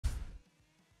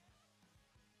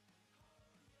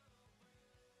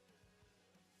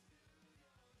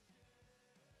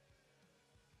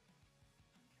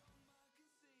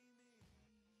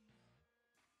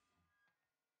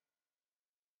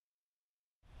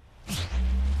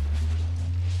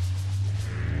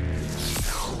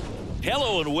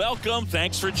Hello and welcome.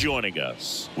 Thanks for joining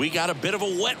us. We got a bit of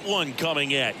a wet one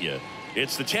coming at you.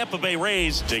 It's the Tampa Bay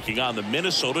Rays taking on the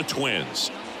Minnesota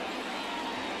Twins.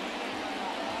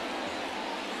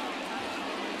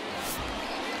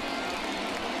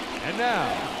 And now,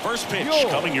 first pitch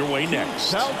coming your way next.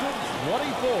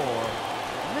 2024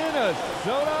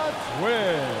 Minnesota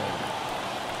Twins.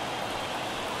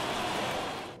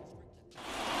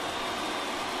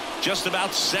 Just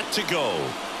about set to go.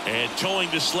 And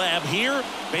towing the slab here,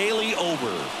 Bailey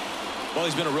over. Well,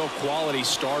 he's been a real quality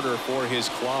starter for his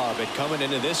club. And coming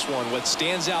into this one, what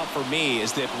stands out for me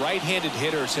is that right-handed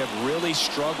hitters have really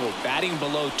struggled, batting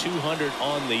below 200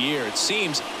 on the year. It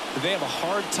seems that they have a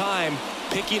hard time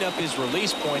picking up his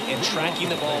release point and tracking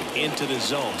the ball into the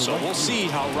zone. So we'll see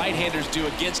how right-handers do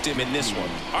against him in this one.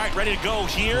 All right, ready to go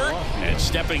here. And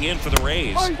stepping in for the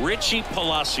Rays, Richie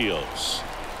Palacios.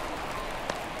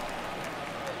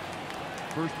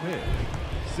 First pitch,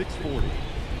 640.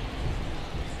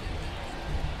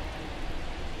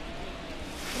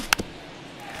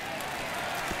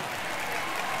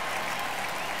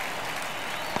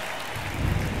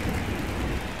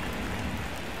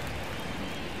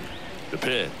 The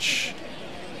pitch.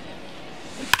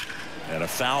 And a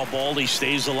foul ball. He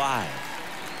stays alive.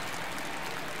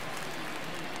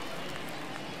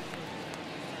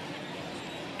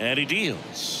 And he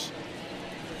deals.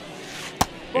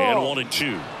 And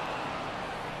 1-2.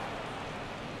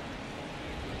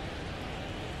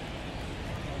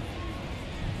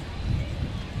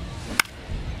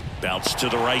 Bounce to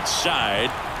the right side.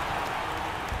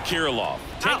 Kirilloff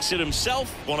takes it himself.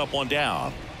 1 up, 1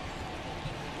 down.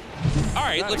 All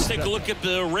right, let's take a look at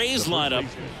the Rays lineup.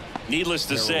 Needless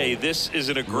to say, this is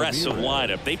an aggressive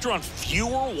lineup. They've drawn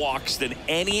fewer walks than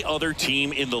any other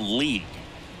team in the league.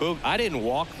 I didn't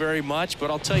walk very much, but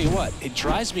I'll tell you what, it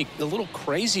drives me a little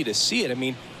crazy to see it. I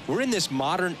mean, we're in this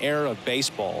modern era of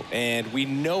baseball, and we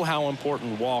know how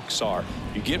important walks are.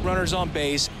 You get runners on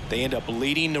base, they end up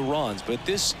leading the runs, but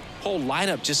this whole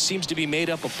lineup just seems to be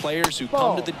made up of players who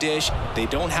come to the dish, they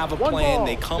don't have a plan,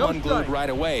 they come unglued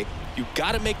right away. You've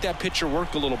got to make that pitcher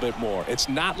work a little bit more. It's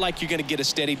not like you're going to get a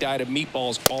steady diet of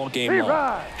meatballs all game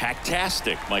long.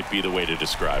 Hacktastic might be the way to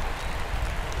describe it.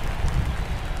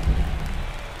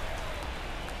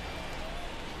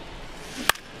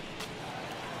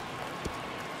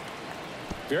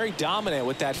 Very dominant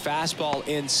with that fastball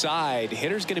inside.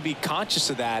 Hitter's going to be conscious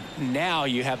of that. Now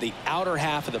you have the outer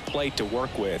half of the plate to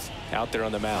work with out there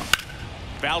on the mound.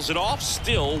 Fouls it off.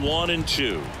 Still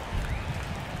 1-2.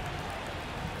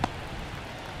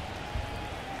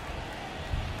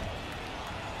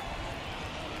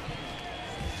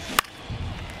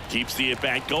 Keeps the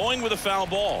at-bat going with a foul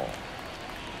ball.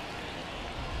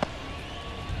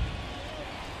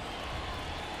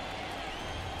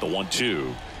 The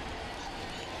 1-2.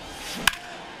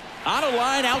 On a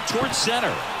line out towards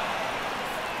center.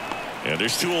 And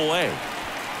there's 2 away.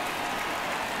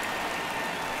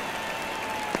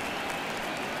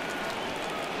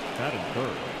 Batting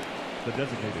third, the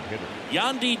designated hitter.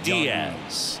 Yandy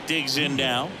Diaz digs in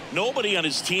now. Nobody on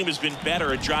his team has been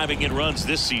better at driving in runs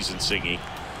this season, Singy.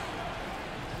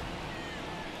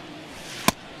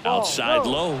 Outside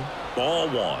low. Ball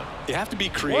 1. You have to be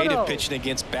creative pitching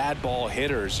against bad ball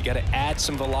hitters. You got to add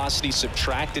some velocity,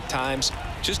 subtract at times.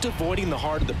 Just avoiding the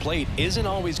heart of the plate isn't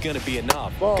always going to be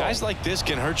enough. Guys like this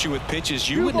can hurt you with pitches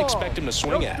you wouldn't expect him to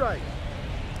swing at.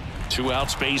 2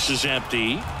 outs, base is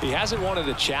empty. He hasn't wanted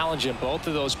a challenge in both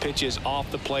of those pitches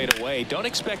off the plate away. Don't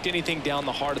expect anything down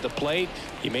the heart of the plate.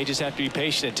 You may just have to be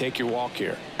patient and take your walk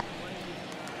here.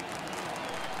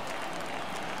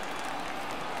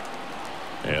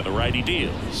 And the righty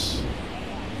deals.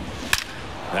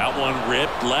 That one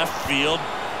ripped left field.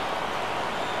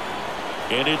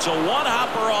 And it's a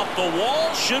one-hopper off the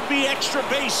wall. Should be extra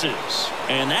bases.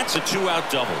 And that's a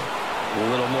 2-out double. A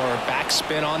little more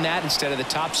backspin on that instead of the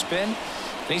top spin.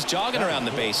 And he's jogging around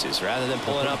the bases rather than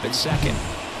pulling up at second.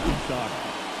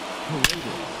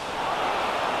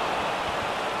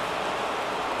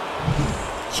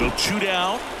 So 2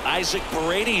 down. Isaac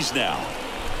Paredes now.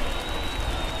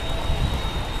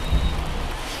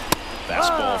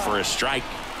 Fastball for a strike.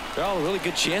 Well, a really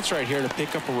good chance right here to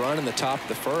pick up a run in the top of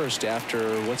the first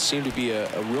after what seemed to be a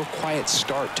real quiet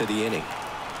start to the inning.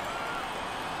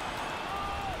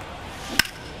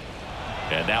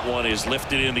 And that one is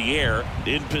lifted in the air.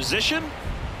 In position.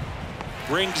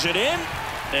 Brings it in.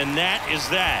 And that is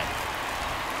that.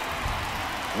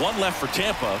 1 left for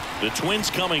Tampa. The Twins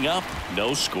coming up.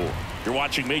 No score. You're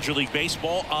watching Major League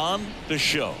Baseball on The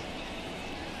Show.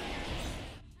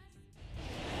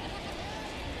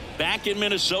 Back in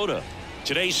Minnesota.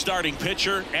 Today's starting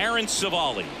pitcher, Aaron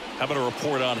Civale. How about a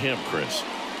report on him, Chris?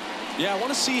 Yeah, I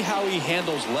want to see how he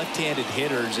handles left-handed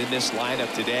hitters in this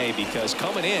lineup today, because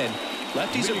coming in,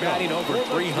 lefties are batting over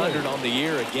 300 on the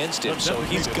year against him, so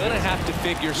he's going to have to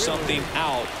figure something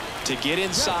out to get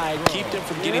inside, keep them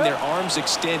from getting their arms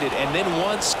extended, and then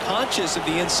once conscious of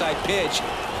the inside pitch,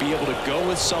 be able to go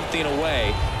with something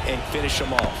away and finish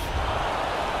them off.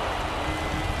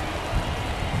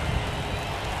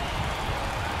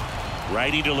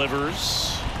 Righty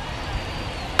delivers.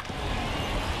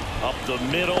 Up the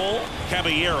middle.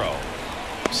 Caballero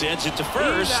sends it to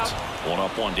first. One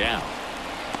up, one down.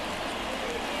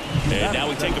 And now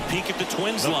we take a peek at the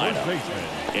Twins lineup.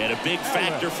 And a big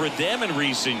factor for them in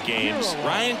recent games,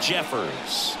 Ryan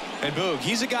Jeffers. And Boog,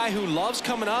 he's a guy who loves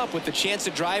coming up with the chance to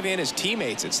drive in his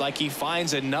teammates. It's like he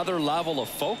finds another level of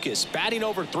focus, batting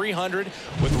over 300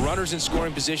 with runners in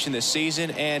scoring position this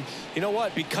season. And you know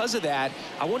what? Because of that,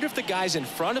 I wonder if the guys in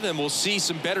front of him will see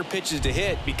some better pitches to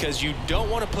hit, because you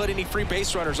don't want to put any free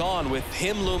base runners on with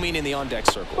him looming in the on-deck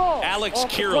circle. Alex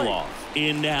Kirilloff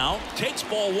in now, takes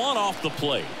ball one off the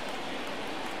plate.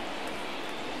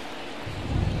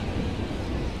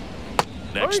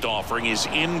 Next offering is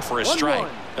in for a strike.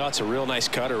 Oh, it's a real nice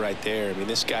cutter right there. I mean,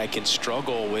 this guy can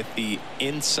struggle with the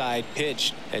inside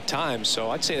pitch at times, so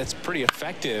I'd say that's pretty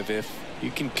effective if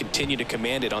you can continue to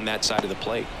command it on that side of the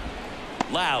plate.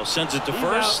 Lau sends it to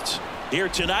first. Here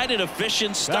tonight, an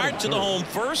efficient start to the home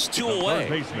first, 2 away.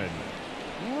 Baseman,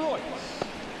 Royce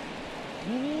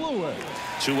Lewis.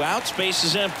 2 outs, base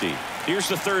is empty. Here's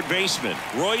the third baseman,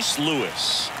 Royce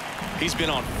Lewis. He's been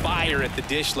on fire at the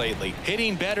dish lately,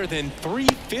 hitting better than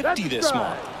 350 this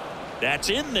month.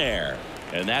 That's in there,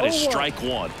 and that is strike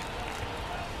one.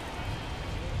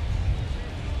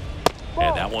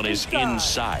 And that one is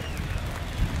inside.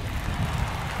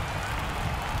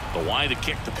 The Y to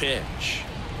kick the pitch.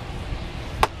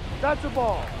 That's a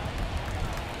ball.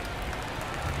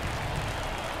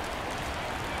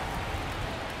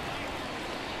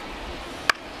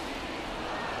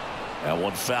 That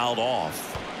one fouled off.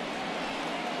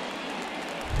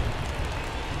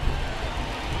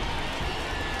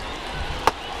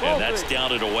 And that's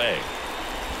down and away.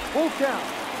 Full count.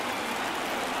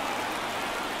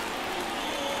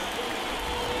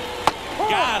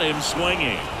 Got him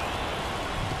swinging.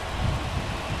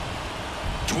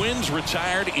 Twins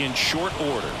retired in short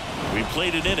order. We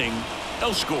played an inning,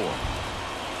 no score.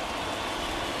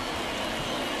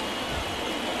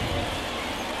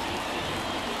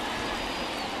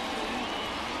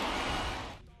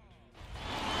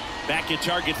 Back at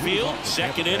target field,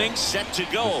 second inning set to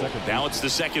go. Now it's the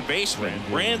second baseman,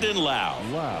 Brandon Lau.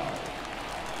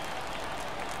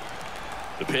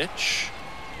 The pitch.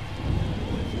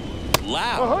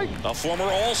 Lau, a former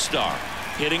All-Star,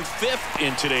 hitting 5th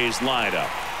in today's lineup,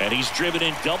 and he's driven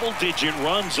in double-digit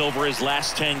runs over his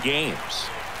last 10 games.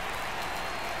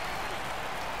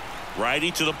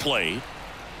 Righty to the plate.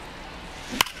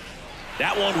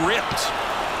 That one ripped.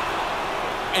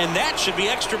 And that should be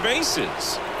extra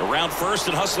bases. Around first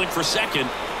and hustling for second.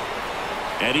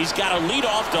 And he's got a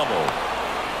leadoff double.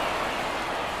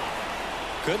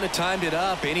 Couldn't have timed it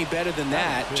up any better than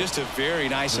that. Just a very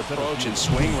nice approach and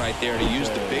swing right there to use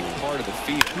the big part of the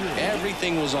field.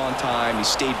 Everything was on time. He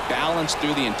stayed balanced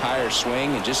through the entire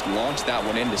swing and just launched that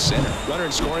one into center. Runner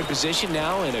in scoring position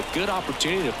now, and a good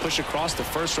opportunity to push across the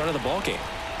first run of the ballgame.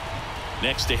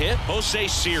 Next to hit, Jose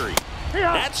Siri.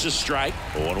 That's a strike.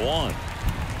 0-1.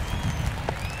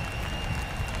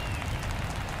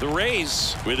 The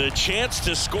Rays with a chance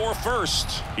to score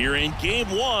first here in game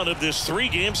 1 of this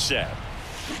 3-game set.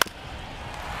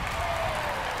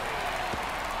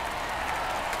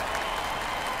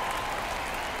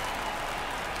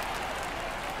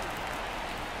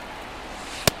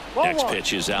 Next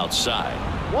pitch is outside.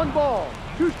 1 ball,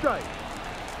 2 strikes.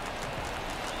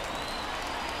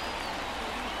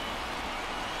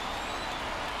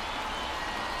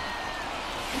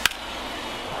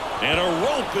 And a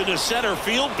rope into center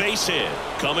field, base hit.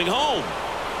 Coming home.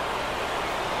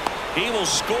 He will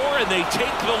score, and they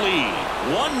take the lead.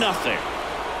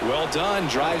 1-0. Well done.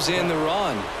 Drives in the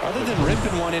run. Other than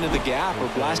ripping one into the gap or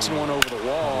blasting one over the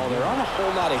wall, there aren't a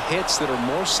whole lot of hits that are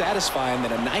more satisfying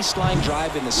than a nice line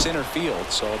drive in the center field.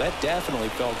 So that definitely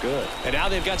felt good. And now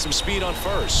they've got some speed on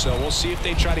first, so we'll see if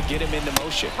they try to get him into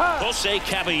motion. Jose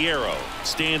Caballero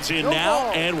stands in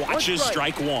now and watches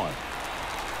strike one.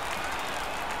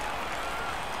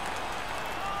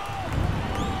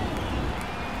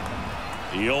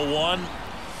 The 0-1.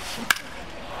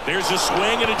 There's a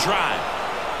swing and a drive.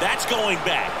 That's going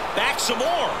back. Back some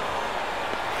more.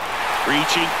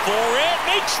 Reaching for it.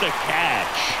 Makes the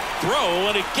catch. Throw,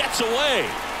 and it gets away.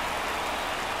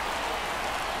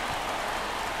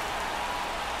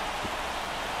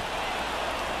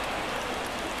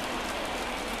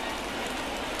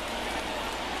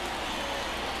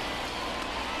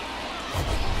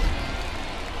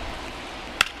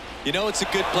 You know, it's a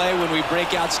good play when we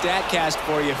break out StatCast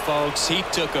for you, folks. He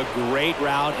took a great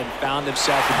route and found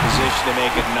himself in position to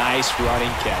make a nice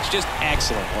running catch. Just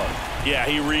excellent work. Yeah,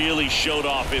 he really showed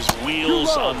off his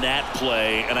wheels on that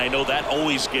play, and I know that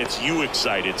always gets you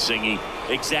excited, Singy.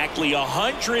 Exactly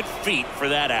 100 feet for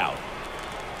that out.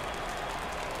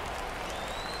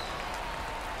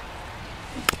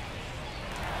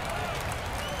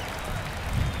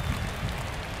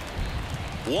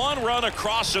 One run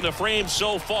across in the frame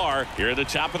so far here at the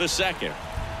top of the second.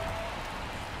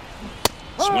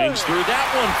 Swings through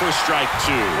that one for strike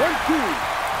 2. 1-2.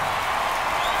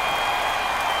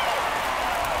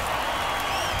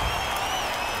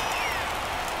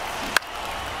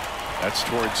 That's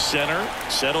towards center.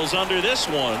 Settles under this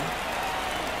one.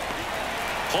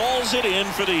 Pulls it in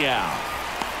for the out.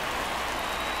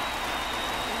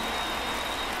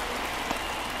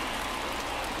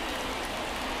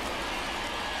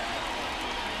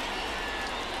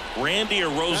 Randy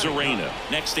Arozarena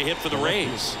next to hit for the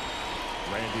Rays.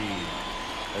 Randy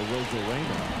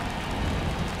Arozarena.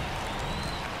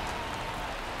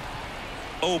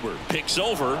 Ober picks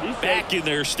over, back in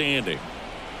there standing.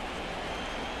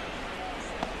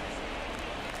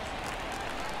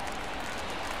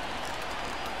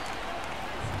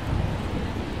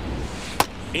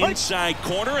 Inside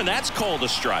corner, and that's called a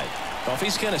strike. Well, if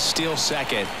he's going to steal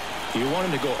second, you want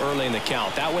him to go early in the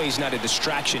count. That way he's not a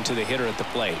distraction to the hitter at the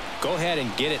plate. Go ahead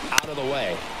and get it out of the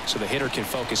way so the hitter can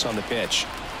focus on the pitch.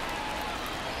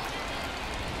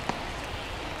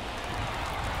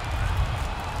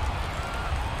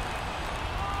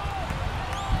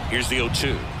 Here's the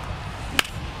 0-2.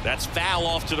 That's foul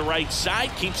off to the right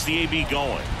side. Keeps the AB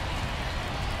going.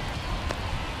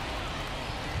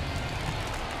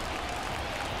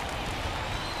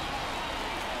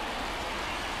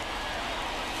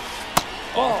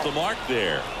 Off the mark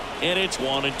there, and it's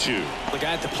 1-2. The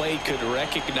guy at the plate could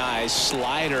recognize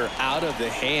slider out of the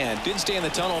hand. Didn't stay in the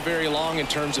tunnel very long in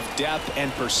terms of depth and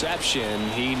perception.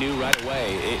 He knew right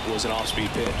away it was an off-speed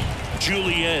pitch.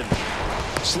 Julian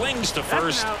slings to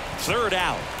first, third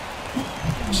out.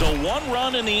 So one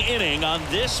run in the inning on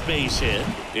this base hit.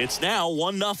 It's now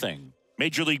 1-0.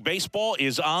 Major League Baseball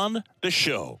is on the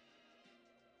show.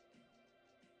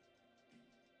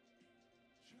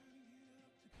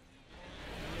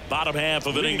 Bottom half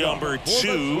of inning number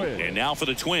 2, and now for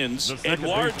the Twins,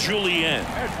 Edouard Julien.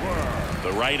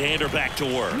 The right-hander back to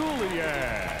work.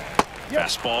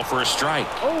 Fastball for a strike,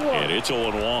 and it's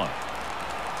 0-1.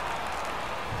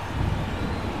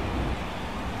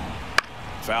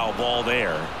 Foul ball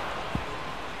there.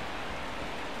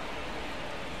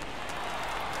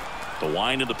 The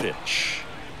wind of the pitch.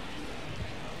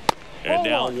 And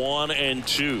now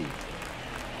 1-2.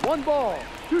 1 ball,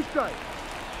 2 strikes.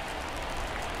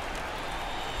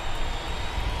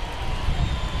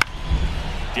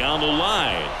 Down the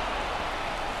line.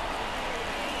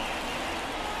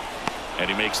 And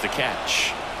he makes the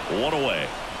catch. 1 away.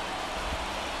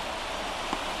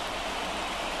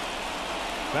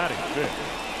 Batting fifth,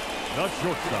 the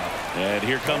shortstop. And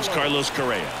here comes Carlos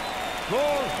Correa.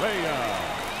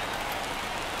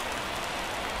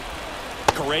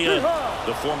 Correa,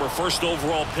 the former first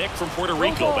overall pick from Puerto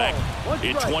Rico back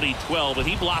in 2012, and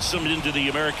he blossomed into the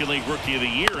American League Rookie of the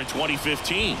Year in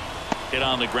 2015. Hit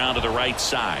on the ground to the right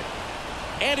side.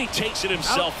 And he takes it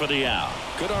himself for the out.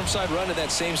 Good arm side run to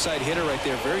that same side hitter right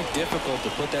there. Very difficult to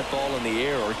put that ball in the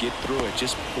air or get through it.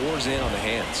 Just pours in on the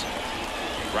hands.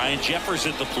 Ryan Jeffers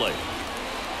at the plate.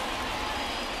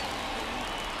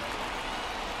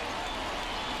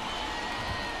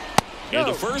 And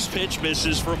the first pitch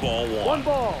misses for ball 1. 1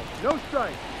 ball, no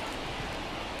strike.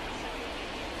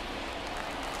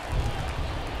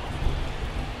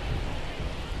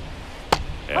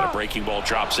 And a breaking ball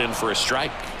drops in for a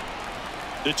strike.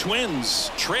 The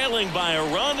Twins trailing by a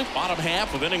run. Bottom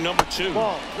half of inning number 2.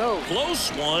 Ball, no.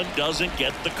 Close one, doesn't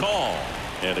get the call.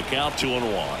 And a count 2-1.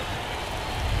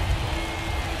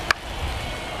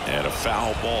 And a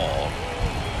foul ball.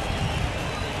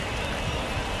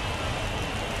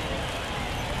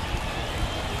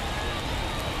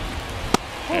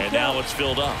 And now it's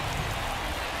filled up.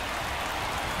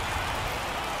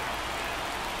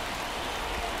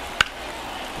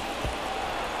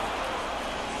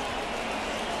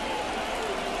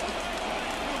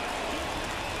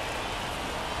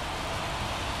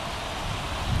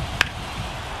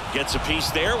 Gets a piece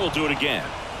there. We'll do it again.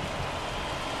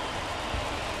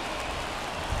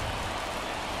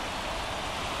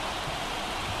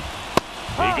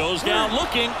 He goes down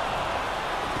looking.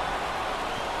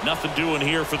 Nothing doing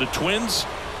here for the Twins.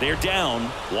 They're down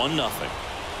 1-0.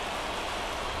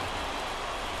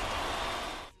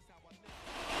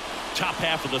 top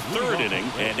half of the third inning.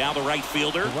 And now the right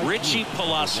fielder, Richie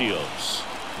Palacios.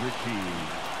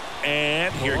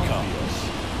 And here it comes.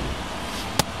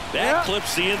 That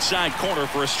clips the inside corner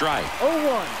for a strike.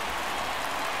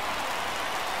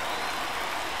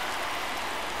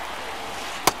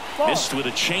 0-1. Missed with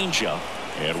a changeup.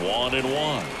 And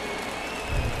 1-1.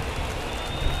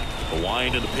 The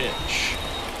wind of the pitch.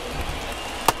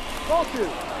 Ball 2.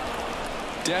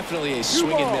 Definitely a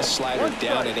swing and miss slider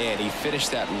down and in. He finished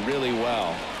that really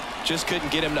well. Just couldn't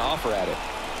get him to offer at it.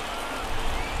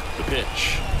 The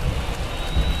pitch.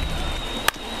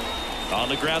 On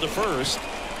the ground to first.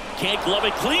 Can't glove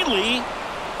it cleanly.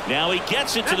 Now he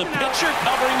gets it to the pitcher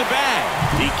covering the bag.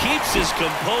 He keeps his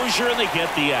composure and they get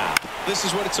the out. This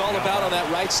is what it's all about on that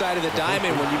right side of the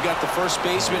diamond when you've got the first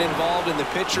baseman involved and the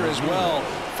pitcher as well.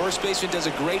 First baseman does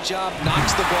a great job,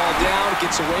 knocks the ball down,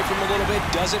 gets away from him a little bit,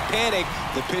 doesn't panic.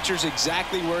 The pitcher's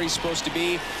exactly where he's supposed to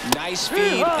be. Nice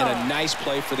feed and a nice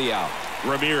play for the out.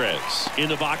 Ramirez in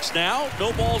the box now.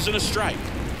 No balls and a strike.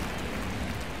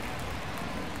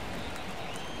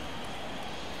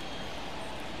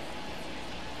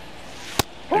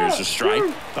 There's a strike.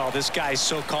 Oh, this guy's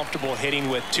so comfortable hitting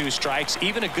with 2 strikes.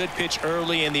 Even a good pitch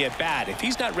early in the at-bat. If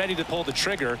he's not ready to pull the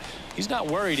trigger, he's not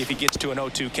worried if he gets to an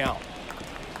 0-2 count.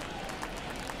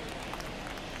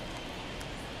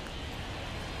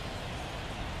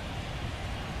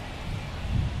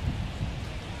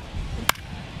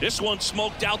 This one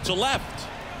smoked out to left.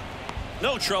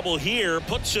 No trouble here.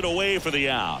 Puts it away for the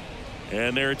out.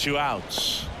 And there are 2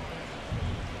 outs.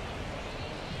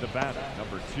 The batter,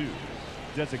 number 2.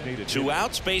 Designated 2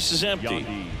 outs, base is empty.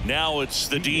 Now it's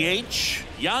the DH,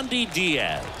 Yandy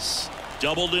Diaz.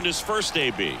 Doubled in his first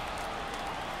AB.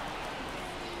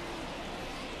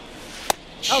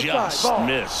 Just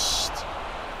missed.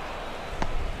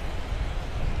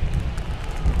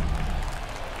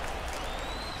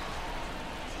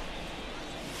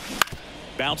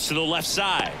 Bounce to the left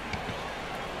side.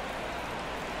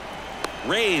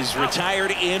 Rays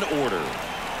retired in order.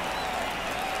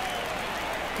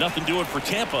 Nothing doing for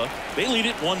Tampa. They lead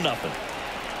it 1-0.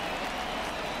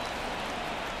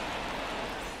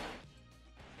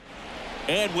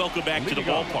 And welcome back to the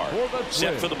ballpark.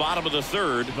 Set for the bottom of the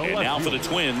third. And now for the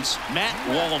Twins, Matt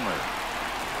Wallner.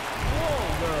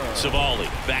 Savali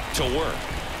back to work.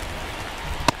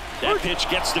 That pitch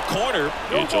gets the corner.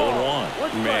 It's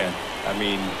 0-1. Man, I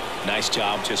mean, nice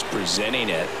job just presenting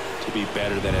it to be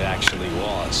better than it actually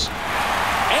was.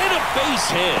 And a base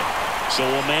hit. So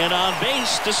a man on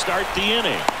base to start the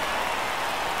inning.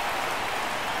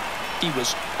 He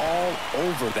was all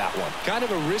over that one. Kind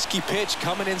of a risky pitch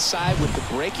coming inside with the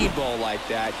breaking ball like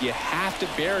that. You have to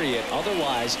bury it.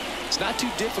 Otherwise, it's not too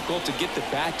difficult to get the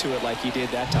bat to it like he did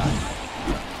that time.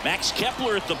 Max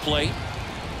Kepler at the plate.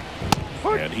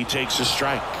 And he takes a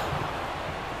strike.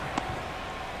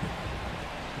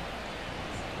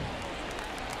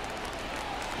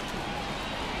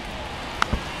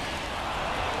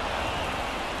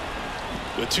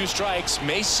 With 2 strikes,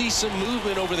 may see some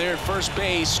movement over there at first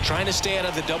base, trying to stay out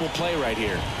of the double play right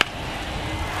here.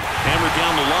 Hammered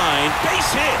down the line, base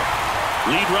hit.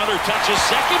 Lead runner touches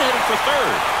second, headed for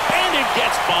third, and it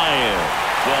gets by him.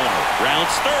 Wallner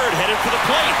rounds third, headed for the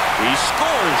plate. He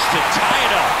scores to tie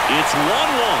it up. It's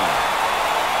 1-1.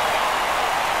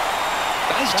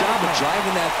 Nice job of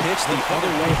driving that pitch the other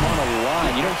way on a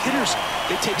line. You know, hitters,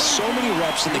 they take so many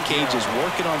reps in the cages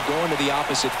working on going to the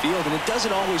opposite field, and it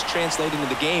doesn't always translate into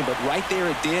the game, but right there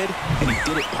it did, and he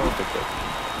did it perfectly.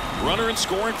 Runner in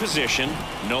scoring position,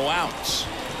 no outs.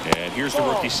 And here's the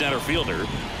rookie center fielder.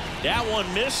 That one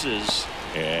misses,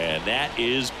 and that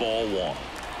is ball 1.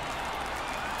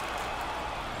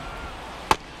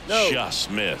 No. Just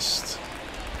missed.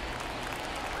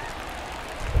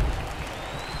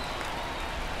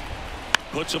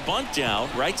 Puts a bunt down,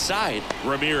 right side.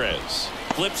 Ramirez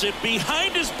flips it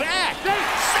behind his back.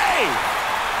 Save!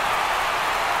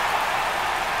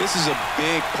 This is a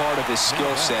big part of his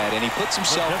skill set, and he puts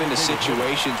himself into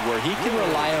situations where he can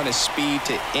rely on his speed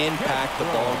to impact the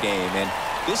ball game. And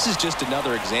this is just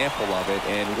another example of it,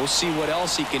 and we'll see what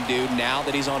else he can do now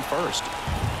that he's on first.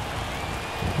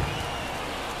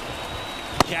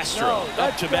 Castro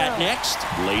up to bat next,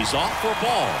 lays off for a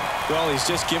ball. Well, he's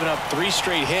just given up 3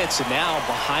 straight hits, and now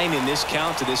behind in this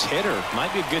count to this hitter.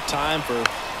 Might be a good time for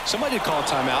somebody to call a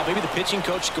timeout. Maybe the pitching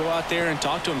coach go out there and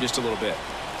talk to him just a little bit.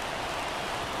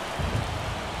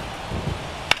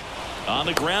 On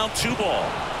the ground, 2 ball.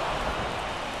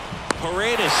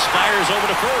 Paredes fires over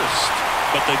to first,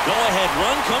 but the go-ahead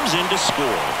run comes in to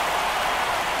score.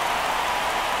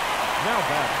 Now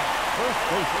batting, first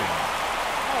baseman,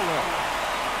 Alex.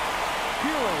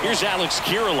 Here's Alex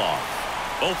Kirilloff.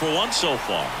 0 for 1 so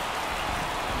far.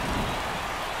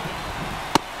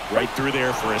 Right through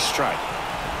there for a strike.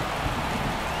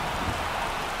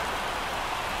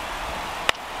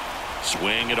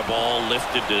 Swing at a ball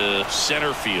lifted to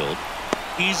center field.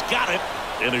 He's got it,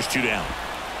 and there's 2 down.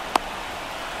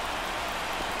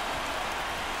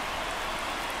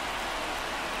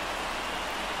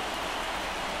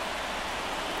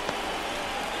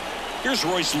 Here's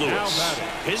Royce Lewis.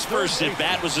 His first at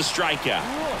bat was a strikeout.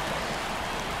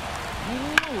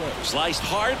 Sliced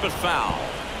hard but foul.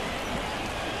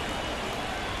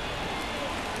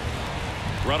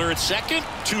 Runner at second,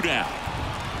 2 down.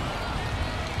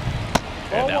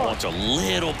 And that one's a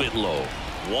little bit low.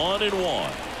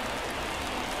 1-1.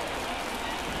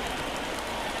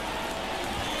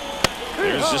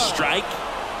 There's the strike.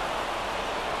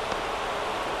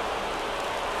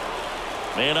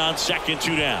 Man on second,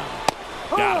 2 down.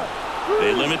 Got him.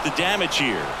 They limit the damage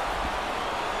here.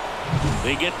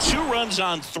 They get 2 runs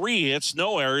on 3 hits,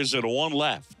 no errors, and 1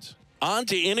 left. On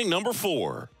to inning number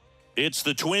 4. It's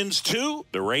the Twins 2,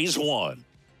 the Rays 1.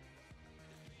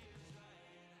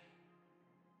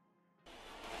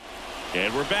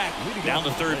 And we're back. Down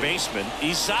the third baseman,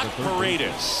 Isaac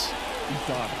Paredes.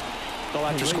 Well,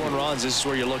 after scoring runs, this is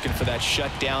where you're looking for that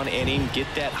shutdown inning. Get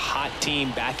that hot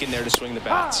team back in there to swing the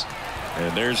bats.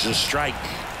 And there's the strike.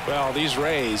 Well, these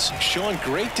Rays showing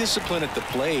great discipline at the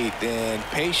plate, and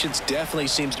patience definitely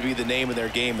seems to be the name of their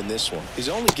game in this one. He's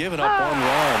only given up 1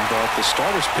 run, but the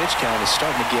starter's pitch count is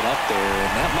starting to get up there,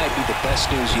 and that might be the best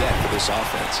news yet for this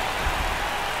offense.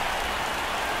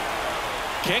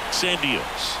 Kicks and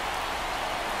deals.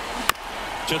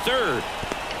 To third.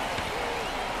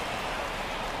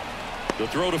 The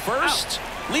throw to first.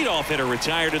 Leadoff hitter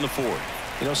retired in the 4th.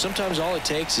 You know, sometimes all it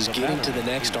takes is getting to the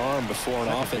next arm before an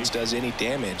offense does any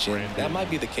damage, and that might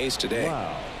be the case today.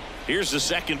 Here's the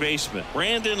second baseman,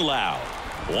 Brandon Lowe.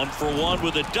 1 for 1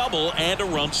 with a double and a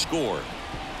run scored.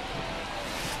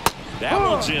 That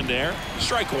one's in there.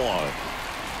 Strike 1.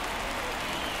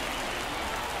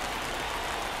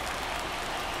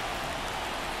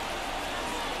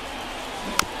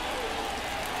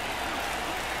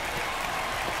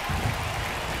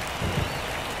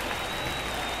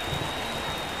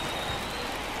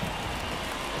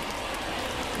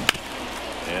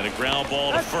 And a ground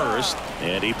ball to first,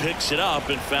 and he picks it up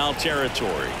in foul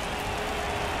territory.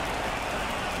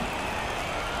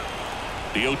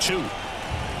 The 0-2.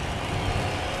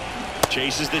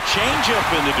 Chases the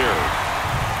changeup in the dirt.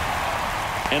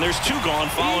 And there's 2 gone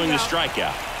following the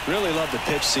strikeout. Really love the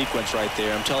pitch sequence right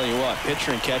there. I'm telling you what,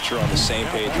 pitcher and catcher on the same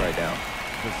page right now.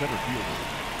 The center fielder,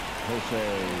 Jose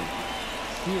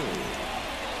Siri.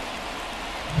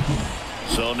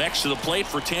 So next to the plate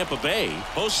for Tampa Bay,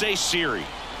 Jose Siri.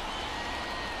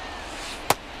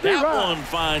 That one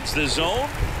finds the zone.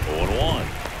 0-1.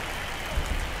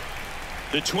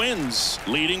 The Twins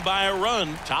leading by a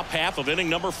run. Top half of inning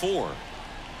number 4.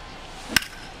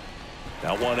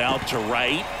 That one out to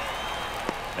right.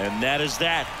 And that is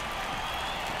that.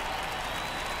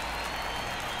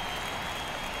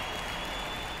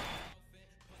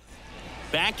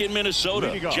 Back in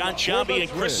Minnesota, John Sciambi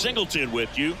and Chris Singleton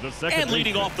with you. And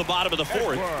leading off the bottom of the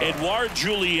 4th, Edouard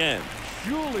Julien.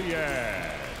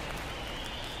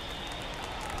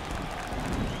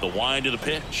 The wind of the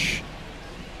pitch.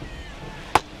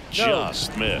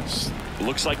 Just missed.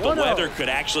 Looks like the weather could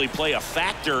actually play a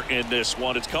factor in this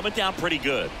one. It's coming down pretty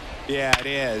good. Yeah, it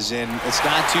is, and it's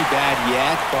not too bad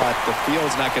yet, but the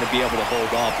field's not going to be able to hold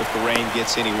up if the rain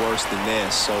gets any worse than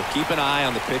this. So keep an eye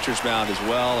on the pitcher's mound as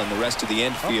well, and the rest of the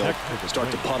infield start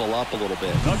to puddle up a little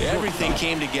bit. Everything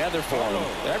came together for him.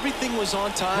 Everything was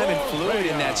on time and fluid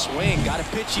in that swing. Got a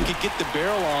pitch he could get the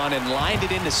barrel on and lined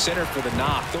it into center for the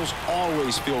knock. Those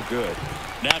always feel good.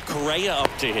 Now Correa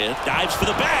up to hit, dives for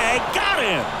the bag, got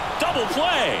him! Double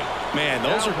play! Man,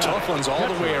 those are tough ones all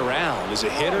the way around. As a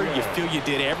hitter, you feel you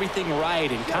did everything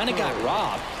right and kind of got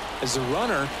robbed. As a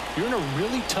runner, you're in a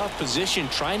really tough position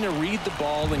trying to read the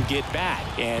ball and get back.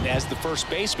 And as the first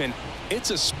baseman, it's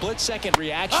a split-second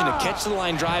reaction to catch the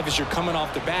line drive as you're coming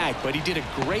off the bag. But he did a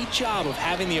great job of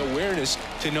having the awareness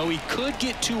to know he could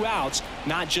get 2 outs,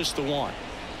 not just the 1.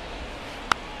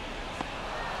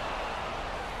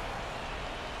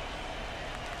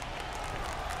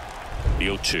 The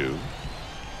 0-2.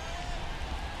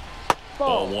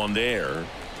 Ball 1 there.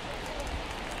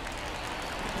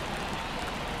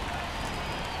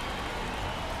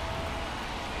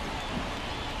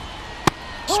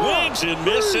 Swings and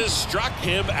misses, struck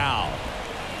him out.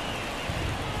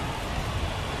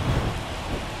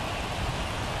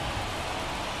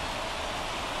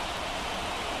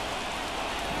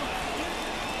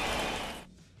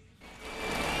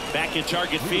 Back back at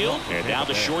Target Field. And now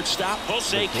the shortstop,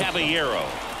 Jose Caballero.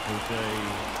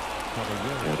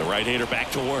 And the right-hander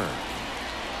back to work.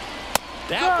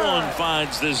 That one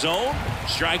finds the zone.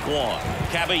 Strike one.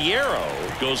 Caballero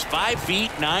goes 5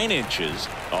 feet 9 inches,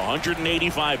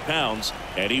 185 pounds,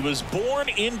 and he was born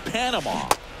in Panama.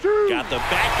 Got the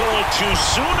bat going too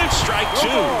soon. It's strike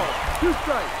two. 2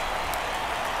 strikes.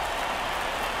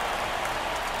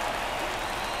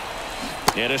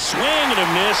 And a swing and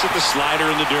a miss at the slider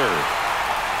in the dirt.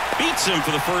 Beats him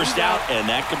for the first out, and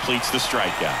that completes the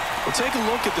strikeout. Well, take a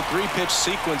look at the 3-pitch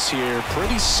sequence here.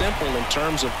 Pretty simple in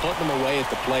terms of putting them away at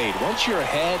the plate. Once you're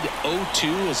ahead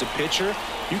 0-2 as a pitcher,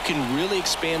 you can really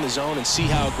expand the zone and see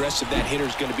how aggressive that hitter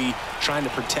is going to be trying to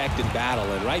protect and battle.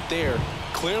 And right there,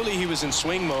 clearly he was in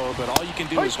swing mode, but all you can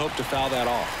do is hope to foul that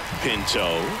off.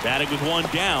 Pinto, batting with one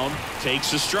down,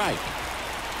 takes a strike.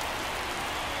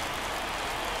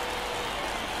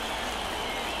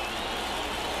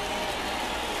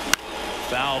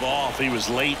 Fouled off. He was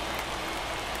late.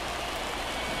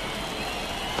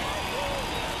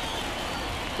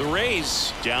 The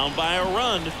Rays down by a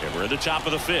run, and we're at the top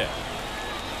of the 5th.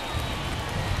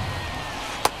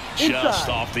 Just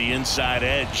off the inside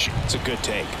edge. It's a good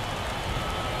take.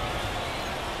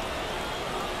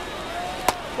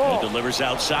 He delivers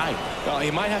outside. Well, he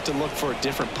might have to look for a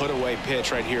different put-away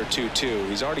pitch right here, 2-2.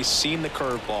 He's already seen the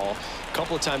curveball a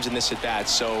couple of times in this at-bat,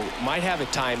 so might have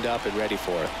it timed up and ready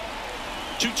for it.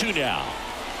 2-2 now.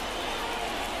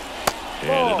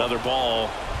 And another ball.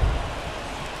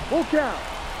 Full count.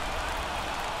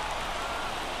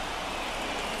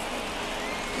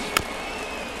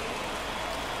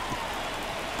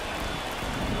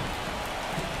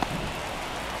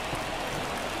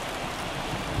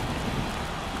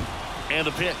 And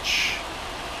a pitch.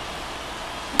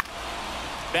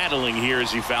 Battling here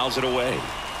as he fouls it away.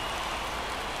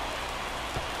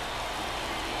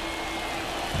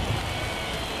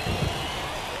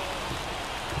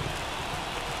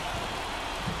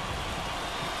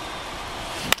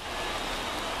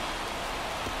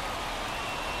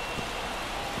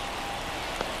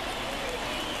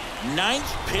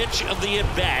 Ninth pitch of the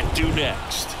at-bat due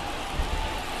next.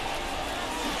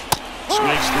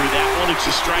 Swings through that one. It's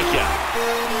a strikeout.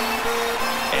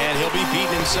 And he'll be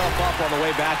beating himself up on the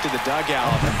way back to the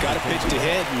dugout. Got a pitch to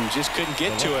hit and just couldn't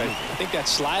get to it. I think that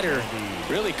slider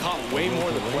really caught way more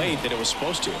of the plate than it was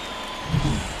supposed to.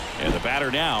 And the batter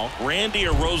now, Randy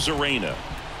Arozarena.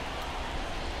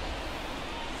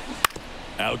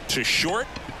 Out to short.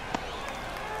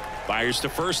 Fires to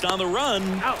first on the run.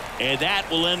 And that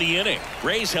will end the inning.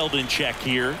 Rays held in check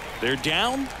here. They're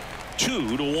down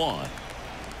 2-1.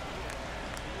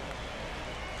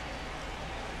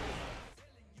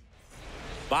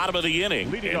 Bottom of the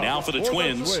inning. Leading and now for the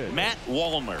Twins, Twins, Matt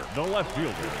Wallner. The left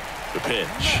fielder. The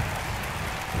pitch.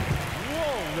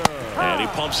 Wallner. And he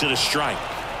pumps it a strike.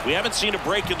 We haven't seen a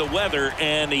break in the weather,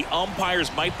 and the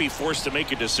umpires might be forced to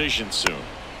make a decision soon.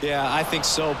 Yeah, I think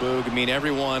so, Boog. I mean,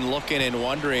 everyone looking and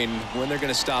wondering when they're going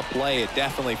to stop play. It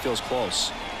definitely feels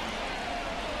close.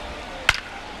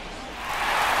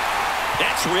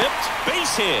 That's ripped.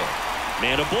 Base hit.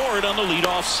 Man aboard on the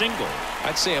leadoff single.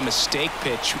 I'd say a mistake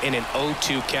pitch in an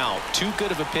 0-2 count. Too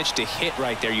good of a pitch to hit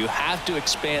right there. You have to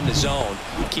expand the zone.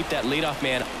 Keep that leadoff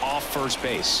man off first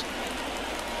base.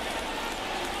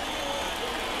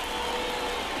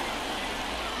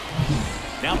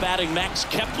 Now batting Max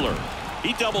Kepler.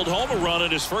 He doubled home a run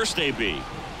in his first AB.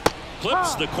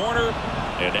 Clips the corner,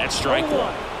 and that's strike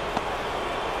one.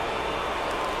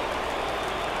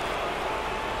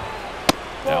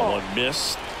 That one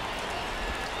missed.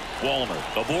 Wallner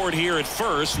aboard here at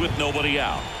first with nobody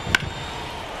out.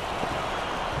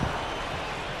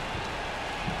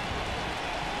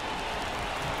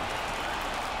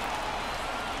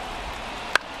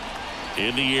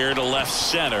 In the air to left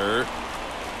center.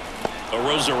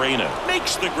 Arozarena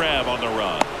makes the grab on the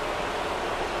run.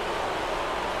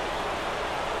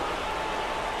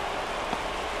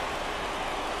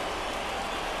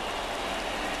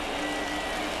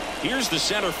 Here's the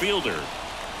center fielder.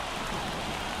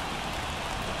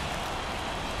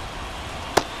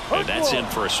 And that's in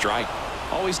for a strike.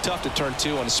 Always tough to turn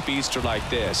two on a speedster like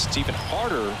this. It's even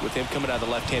harder with him coming out of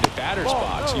the left-handed batter's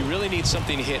box. You really need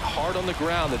something to hit hard on the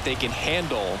ground that they can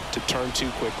handle to turn two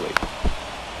quickly.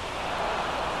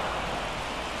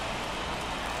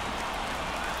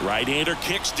 Right-hander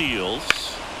kicks, deals.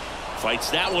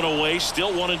 Fights that one away.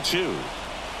 Still 1-2.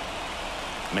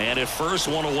 Man at first,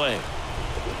 one away.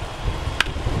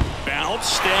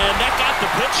 Bounced, and that got the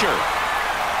pitcher.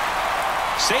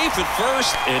 Safe at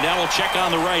first, and now we'll check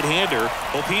on the right-hander.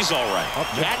 Hope he's all right.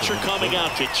 Catcher coming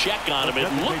out to check on him.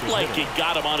 It looked like it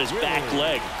got him on his back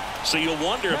leg. So you'll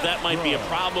wonder if that might be a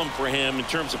problem for him in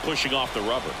terms of pushing off the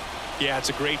rubber. Yeah, it's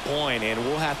a great point, and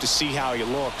we'll have to see how he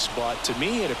looks. But to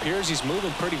me, it appears he's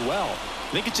moving pretty well.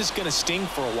 I think it's just going to sting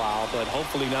for a while, but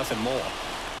hopefully nothing more.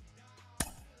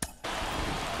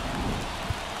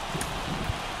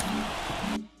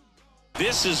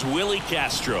 This is Willie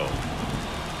Castro.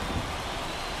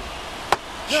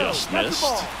 Just missed.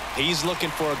 He's looking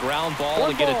for a ground ball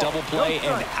to get a double play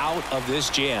and out of this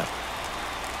jam.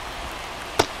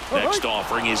 Next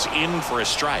offering is in for a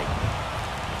strike.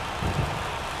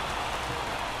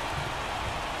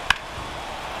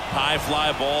 High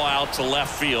fly ball out to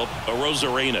left field.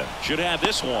 Arozarena should have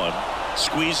this one.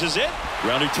 Squeezes it.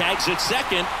 Runner tags at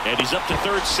second, and he's up to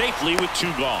third safely with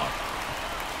 2 gone.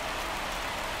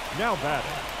 Now batting,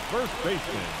 first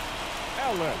baseman,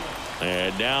 Alex.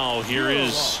 And now here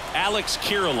is Alex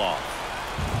Kirilloff.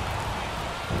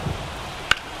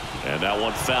 And that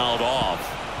one fouled off.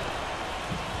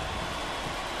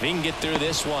 If he can get through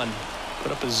this one,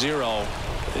 put up a 0,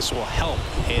 this will help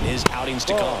in his outings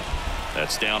to come.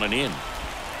 That's down and in.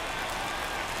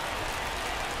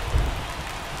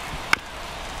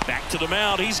 Back to the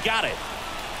mound. He's got it.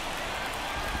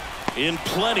 In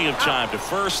plenty of time to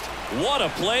first. What a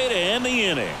play to end the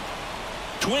inning.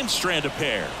 Twins strand a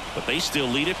pair, but they still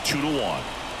lead it 2-1.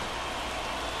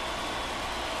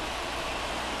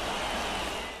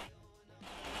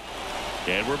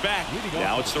 And we're back.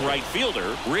 Now it's the right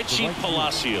fielder, Richie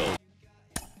Palacio.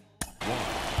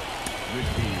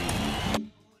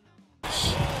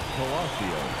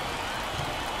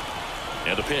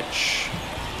 And a pitch.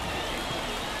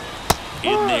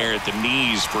 In there at the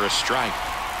knees for a strike.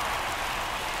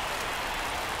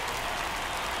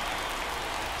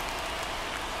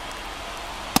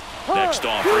 Next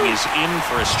offering is in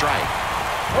for a strike.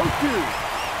 0-2.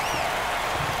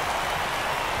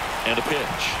 And a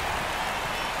pitch.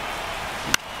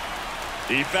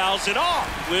 He fouls it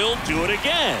off. We'll do it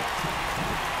again.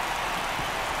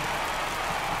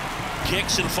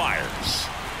 Kicks and fires.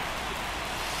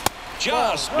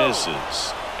 Just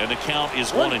misses. And the count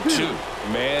is 1-2.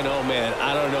 Man, oh man,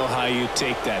 I don't know how you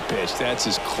take that pitch. That's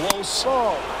as close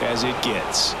as it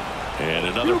gets. And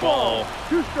another ball.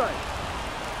 2 strikes.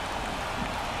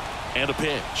 And a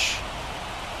pitch.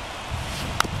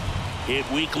 Hit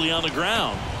weakly on the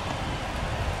ground.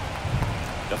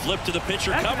 The flip to the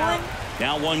pitcher covering.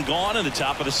 Now 1 gone in the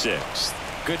top of the 6th.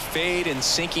 Good fade and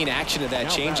sinking action of that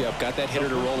changeup. Got that hitter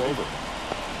to roll over.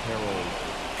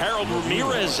 Harold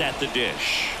Ramirez at the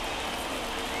dish.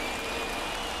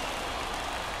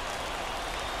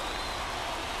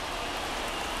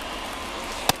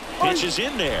 Pitch is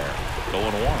in there.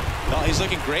 0-1. Well, he's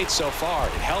looking great so far.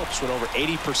 It helps when over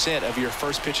 80% of your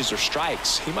first pitches are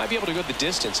strikes. He might be able to go the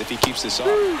distance if he keeps this up.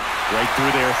 Right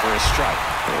through there for a strike.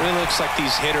 It really looks like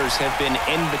these hitters have been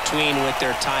in between with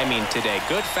their timing today.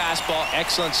 Good fastball,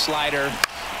 excellent slider,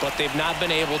 but they've not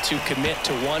been able to commit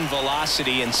to one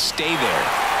velocity and stay there.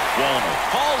 Walner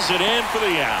hauls it in for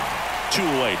the out. 2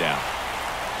 away down.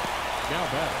 Now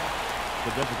batting,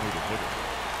 the designated hitter.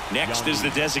 Next is the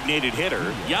designated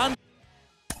hitter, Yan.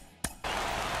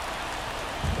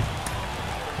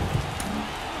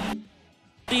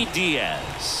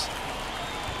 Diaz.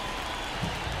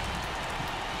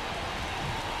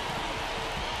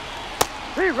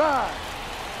 Right.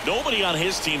 Nobody on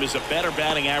his team has a better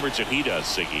batting average than he does,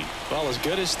 Siggy. Well, as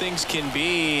good as things can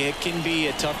be, it can be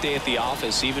a tough day at the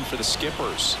office, even for the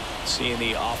skippers. Seeing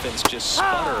the offense just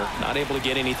sputter, not able to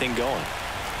get anything going.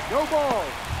 No ball.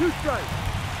 2 strikes.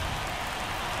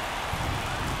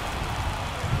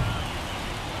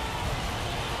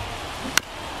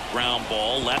 Ground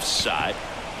ball left side.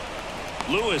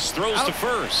 Lewis throws to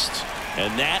first.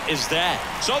 And that is that.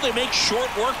 So they make short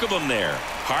work of him there.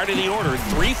 Heart of the order,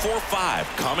 3, 4, 5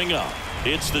 coming up.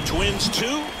 It's the Twins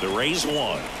 2, the Rays 1.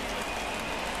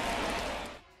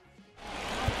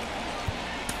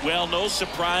 Well, no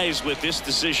surprise with this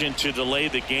decision to delay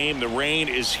the game. The rain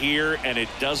is here, and it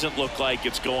doesn't look like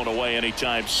it's going away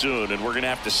anytime soon. And we're going to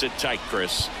have to sit tight,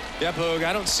 Chris. Yep, Hoog,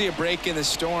 I don't see a break in the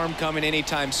storm coming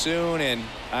anytime soon, and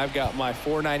I've got my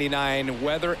 $4.99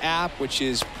 weather app, which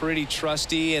is pretty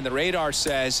trusty, and the radar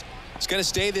says it's going to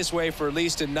stay this way for at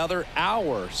least another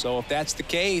hour. So if that's the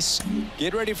case,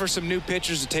 get ready for some new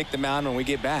pitchers to take the mound when we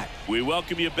get back. We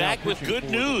welcome you back with good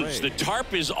news. The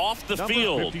tarp is off the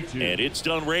field, and it's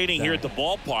done raining here at the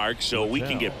ballpark, so we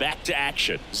can get back to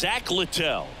action. Zach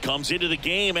Littell comes into the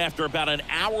game after about an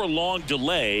hour-long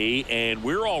delay, and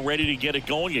we're all ready to get it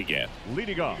going again.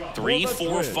 Leading off. 3,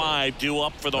 4, 5 due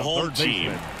up for the home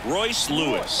team. Royce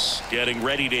Lewis getting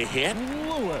ready to hit.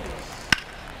 Lewis.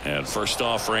 And first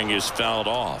offering is fouled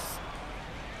off.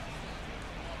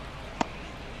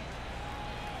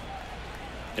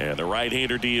 And the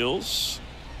right-hander deals.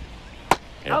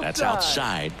 And that's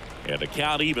outside. And the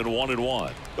count even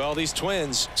 1-1. Well, these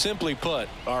Twins, simply put,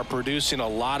 are producing a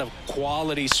lot of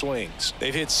quality swings.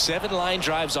 They've hit 7 line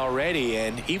drives already,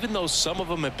 and even though some of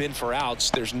them have been for outs,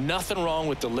 there's nothing wrong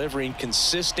with delivering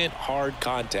consistent, hard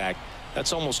contact.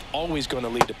 That's almost always going to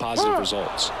lead to positive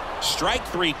results. Strike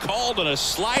 3 called on a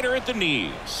slider at the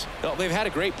knees. Well, they've had a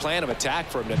great plan of attack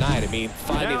for him tonight. I mean,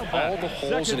 finding all the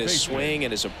holes in his swing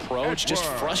and his approach, just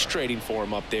frustrating for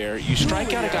him up there. You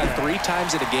strike out a guy 3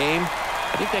 times in a game,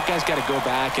 I think that guy's got to go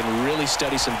back and really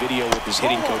study some video with his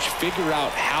hitting coach, figure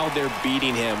out how they're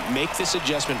beating him, make this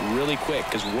adjustment really quick,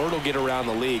 because word will get around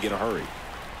the league in a hurry.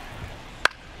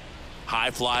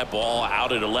 High fly ball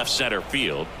out into left center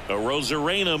field.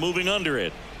 Arozarena moving under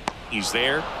it. He's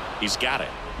there. He's got it.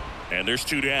 And there's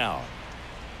 2 down.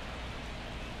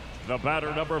 The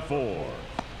batter, number 4,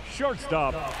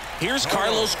 shortstop. Here's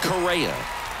Carlos Correa.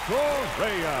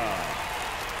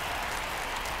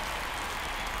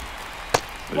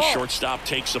 The shortstop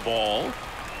takes the ball.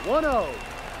 1-0.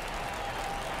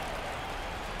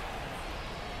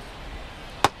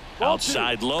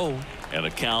 Outside low. And the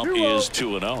count is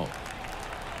 2-0.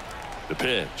 The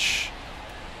pitch.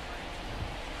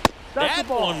 That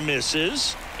one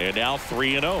misses. And now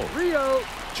 3-0.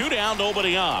 3-0. 2 down,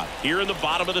 nobody on. Here in the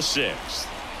bottom of the 6th.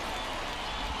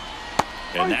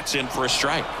 And that's in for a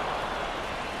strike.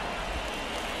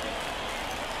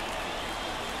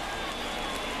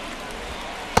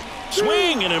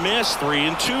 Swing and a miss.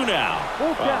 3-2 now.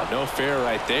 Wow, no fair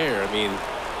right there. I mean,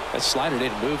 that slider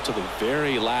didn't move till the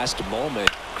very last moment.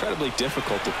 Incredibly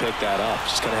difficult to pick that up.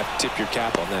 Just gonna have to tip your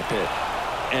cap on that pitch.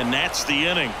 And that's the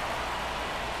inning.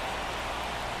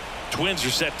 Twins are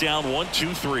set down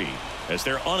 1-2-3 as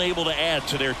they're unable to add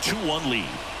to their 2-1 lead.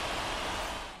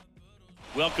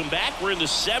 Welcome back. We're in the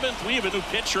 7th. We have a new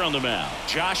pitcher on the mound,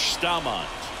 Josh Staumont.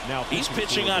 Now he's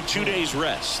pitching on 2 days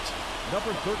rest.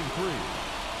 Number 33,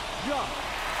 Josh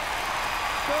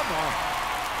Staumont.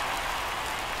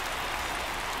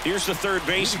 Here's the third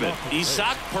baseman,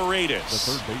 Isaac Paredes.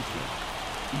 The third baseman,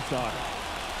 Isaac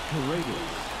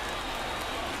Paredes.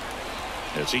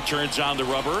 As he turns on the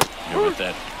rubber, and with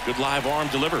that good live arm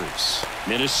delivers.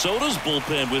 Minnesota's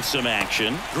bullpen with some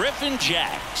action. Griffin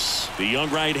Jacks, the young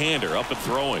right-hander, up and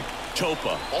throwing.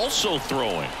 Topa also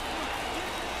throwing.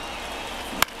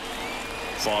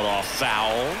 Fought off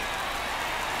foul.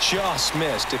 Just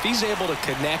missed. If he's able to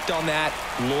connect on that,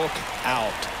 look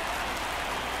out.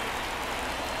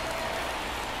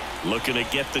 Looking to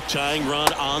get the tying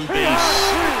run on base.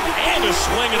 And a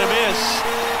swing and a miss.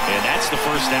 And that's the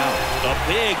first out. A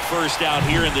big first out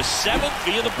here in the 7th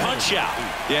via the punch out.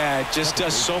 Yeah, it just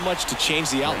does so much to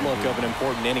change the outlook of an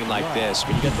important inning like this.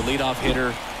 When you got the leadoff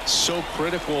hitter, so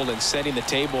critical in setting the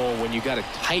table when you got a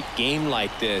tight game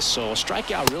like this. So a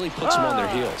strikeout really puts them on their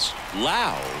heels.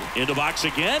 Lau in the box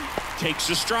again, takes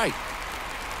a strike.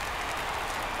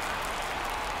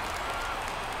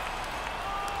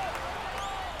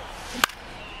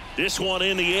 This one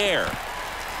in the air.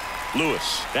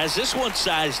 Lewis has this one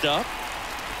sized up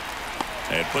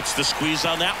and puts the squeeze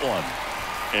on that one.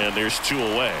 And there's 2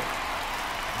 away.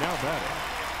 Now batting,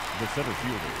 the center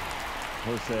fielder,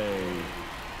 Jose.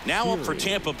 Now up for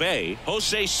Tampa Bay,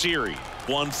 Jose Siri,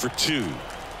 1 for 2.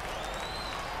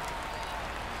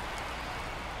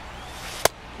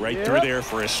 Right through there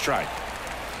for a strike.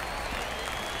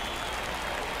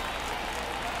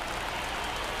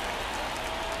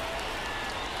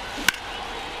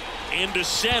 Into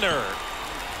center.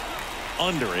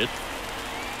 Under it.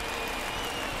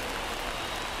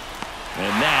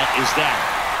 And that is that.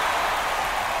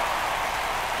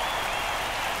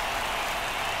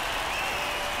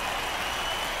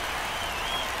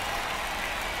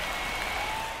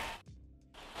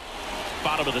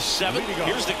 Bottom of the 7th.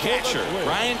 Here's the catcher,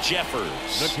 Ryan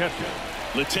Jeffers. The catcher,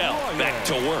 Littell back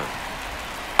to work.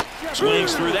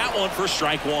 Swings through that one for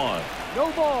strike 1. No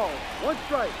ball. 1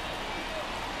 strike.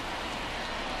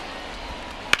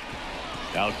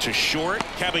 Out to short,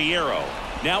 Caballero.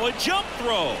 Now a jump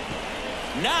throw.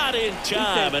 Not in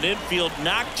time. An infield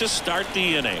knock to start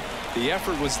the inning. The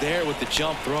effort was there with the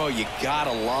jump throw. You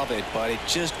gotta love it, but it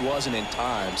just wasn't in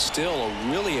time. Still a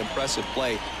really impressive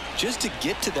play just to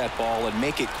get to that ball and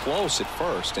make it close at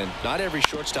first. And not every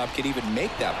shortstop can even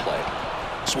make that play.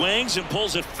 Swings and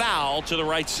pulls it foul to the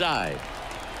right side.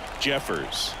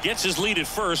 Jeffers gets his lead at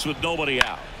first with nobody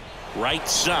out. Right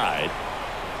side.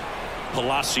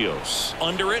 Palacios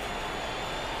under it.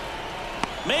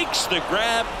 Makes the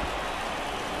grab.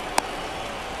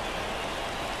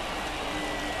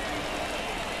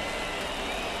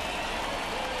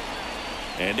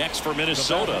 And next for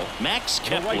Minnesota, Max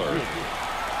Kepler.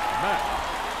 Max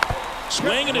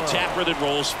Swing and a tapper that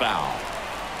rolls foul.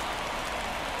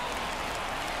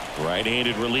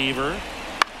 Right-handed reliever.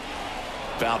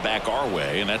 Foul back our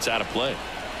way, and that's out of play.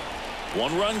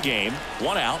 1-run game,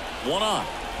 1 out, 1 on.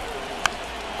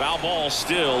 Foul ball,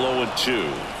 still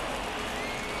 0-2.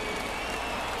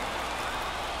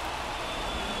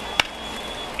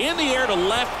 In the air to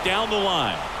left, down the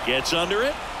line. Gets under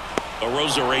it.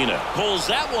 Rosarena pulls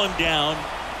that one down.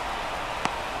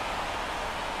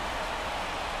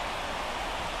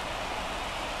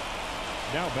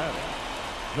 Now batting.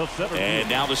 The center And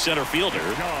now the center fielder.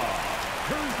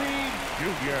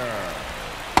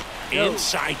 Jr.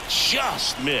 Inside,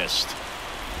 just missed.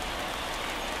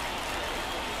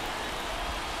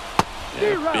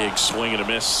 Yeah, big swing and a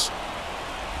miss.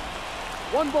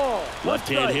 1 ball.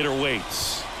 Left-hand hitter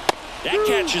waits. That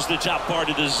catches the top part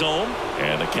of the zone,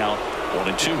 and the count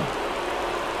 1-2.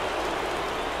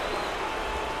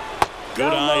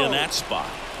 Good eye in that spot.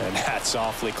 And that's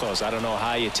awfully close. I don't know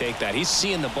how you take that. He's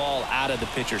seeing the ball out of the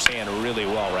pitcher's hand really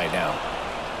well right now.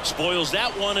 Spoils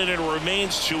that one, and it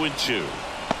remains 2-2.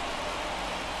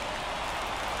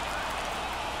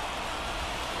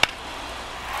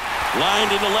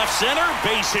 Lined into left center,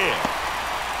 base hit.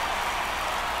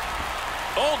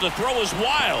 Oh, the throw is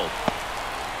wild.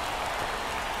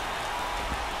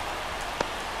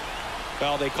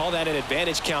 Well, they call that an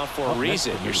advantage count for a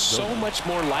reason. You're so much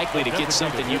more likely to get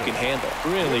something you can handle.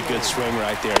 Really good swing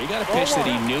right there. You got a pitch that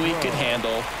he knew he could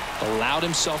handle, allowed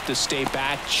himself to stay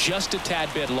back just a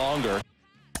tad bit longer.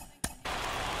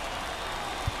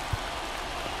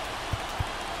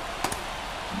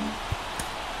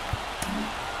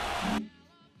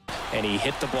 And he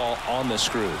hit the ball on the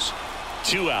screws.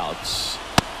 2 outs.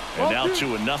 And now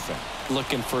 2-0.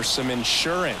 Looking for some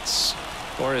insurance.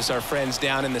 Or as our friends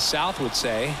down in the South would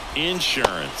say,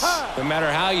 insurance. No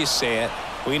matter how you say it,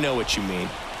 we know what you mean.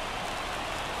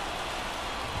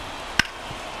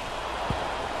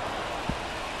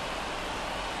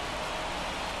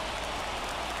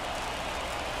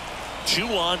 Two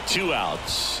on, 2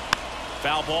 outs.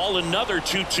 Foul ball, another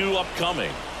 2-2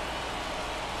 upcoming.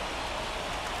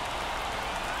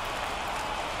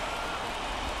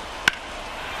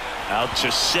 Out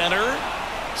to center.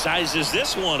 Sizes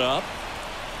this one up.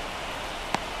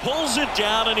 Pulls it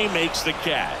down, and he makes the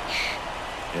catch.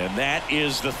 And that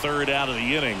is the 3rd out of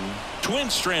the inning.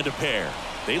 Twins strand a pair.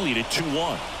 They lead it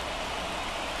 2-1.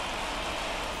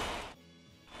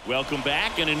 Welcome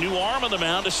back, and a new arm on the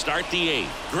mound to start the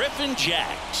 8th. Griffin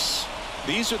Jacks.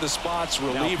 These are the spots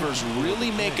relievers really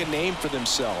make a name for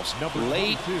themselves.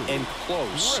 Late and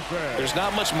close. There's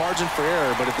not much margin for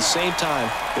error, but at the same time,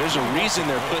 there's a reason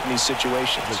they're put in these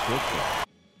situations.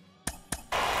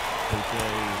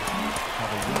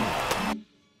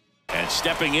 And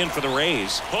stepping in for the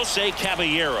Rays, Jose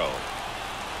Caballero.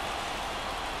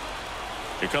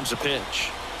 Here comes a pitch.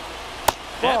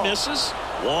 That misses.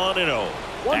 1-0.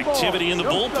 Activity in the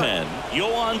bullpen.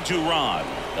 Yohan Duran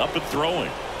up and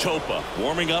throwing. Topa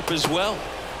warming up as well.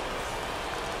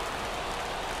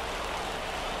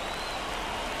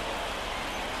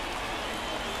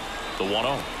 The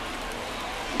 1-0.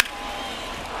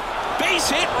 Base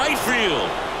hit right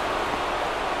field.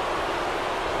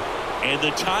 And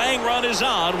the tying run is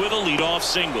on with a leadoff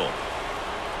single.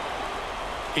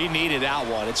 He needed that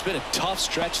one. It's been a tough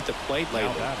stretch at the plate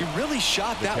lately. He really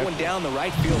shot that one down the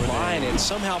right field line and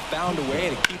somehow found a way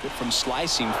to keep it from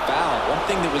slicing foul. One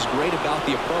thing that was great about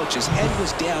the approach, his head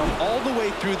was down all the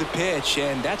way through the pitch,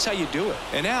 and that's how you do it.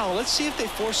 And now let's see if they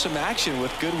force some action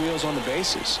with good wheels on the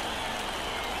bases.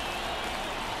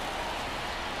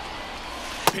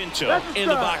 Pinto in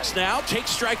the box now. Takes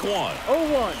strike 1.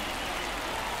 0-1.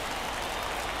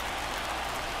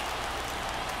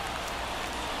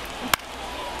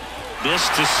 This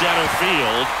to center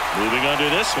field. Moving under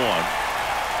this one.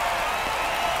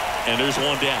 And there's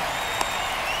one down.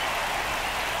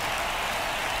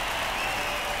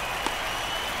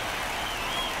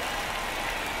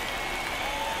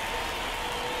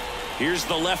 Here's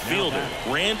the left fielder,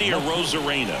 Randy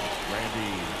Arozarena.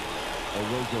 Randy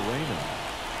Arozarena.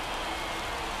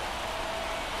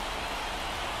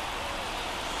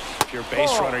 If you're a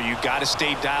base runner, you got to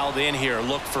stay dialed in here.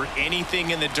 Look for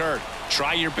anything in the dirt.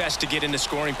 Try your best to get into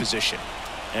scoring position.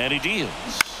 And he deals.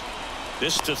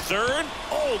 This to third.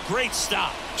 Oh, great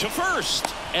stop. To first.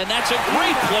 And that's a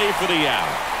great play for the out.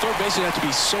 Third basemen have to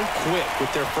be so quick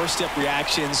with their first step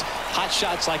reactions. Hot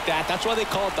shots like that. That's why they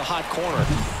call it the hot corner.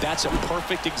 That's a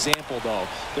perfect example, though.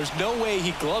 There's no way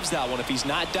he gloves that one if he's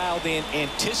not dialed in,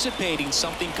 anticipating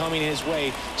something coming his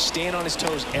way, staying on his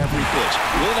toes every pitch.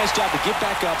 Really nice job to get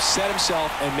back up, set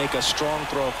himself, and make a strong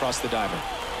throw across the diamond.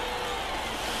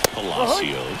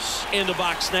 Palacios in the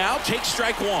box now. Takes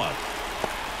strike one.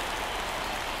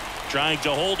 Trying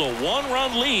to hold a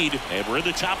one-run lead, and we're in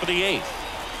the top of the 8th.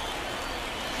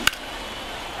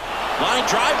 Line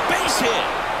drive, base hit.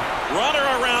 Runner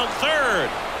around third.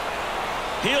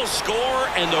 He'll score,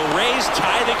 and the Rays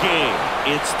tie the game.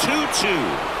 It's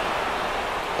 2-2.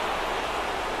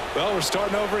 Well, we're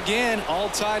starting over again, all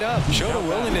tied up. Showed a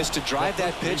willingness to drive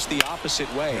that pitch the opposite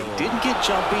way. Didn't get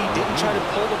jumpy, didn't try to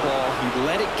pull the ball. He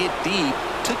let it get deep,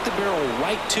 took the barrel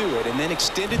right to it, and then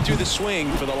extended through the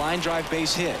swing for the line drive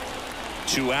base hit.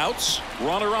 2 outs,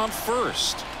 runner on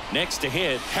first. Next to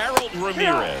hit, Harold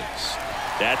Ramirez.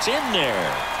 That's in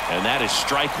there, and that is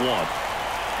strike one.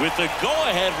 With the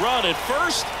go-ahead run at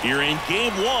first, here in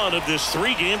game 1 of this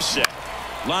 3-game set.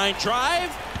 Line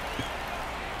drive.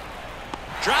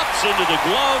 Drops into the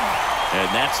glove, and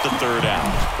that's the 3rd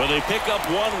out. But they pick up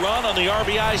 1 run on the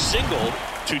RBI single.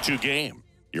 2-2 game.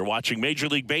 You're watching Major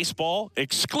League Baseball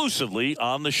exclusively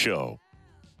on the show.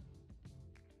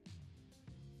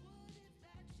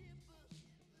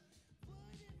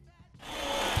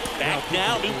 Back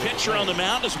now, new pitcher on the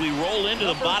mound as we roll into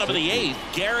the bottom of the 8th,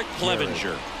 Garrett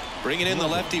Clevenger. Bringing in the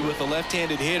lefty with a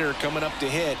left-handed hitter coming up to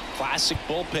hit. Classic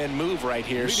bullpen move right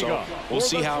here, so we'll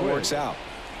see how it works out.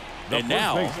 And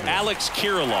now, Alex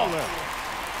Kirilloff.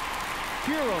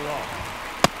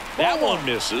 That one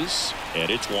misses, and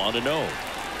it's 1-0.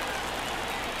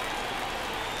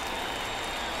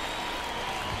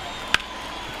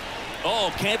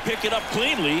 Oh, can't pick it up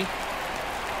cleanly.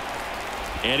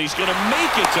 And he's going to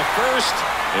make it to first,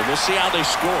 and we'll see how they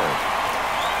score.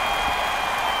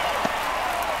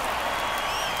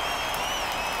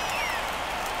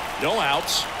 No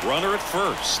outs, runner at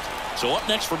first. So up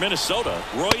next for Minnesota,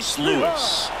 Royce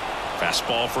Lewis.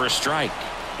 Fastball for a strike,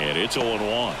 and it's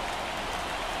 0-1.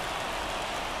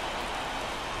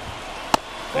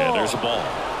 And there's a ball.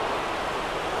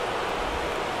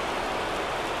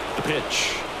 The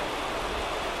pitch.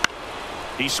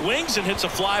 He swings and hits a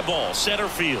fly ball, center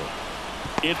field.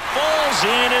 It falls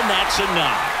in, and that's a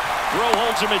knock. Throw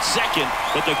holds him at second,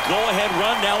 but the go-ahead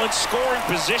run now in scoring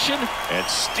position, and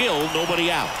still nobody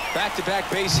out.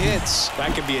 Back-to-back base hits.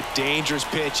 That can be a dangerous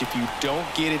pitch if you don't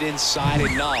get it inside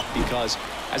enough, because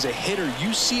as a hitter,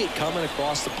 you see it coming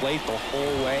across the plate the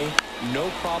whole way. No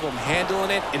problem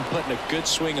handling it and putting a good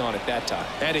swing on it that time.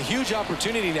 And a huge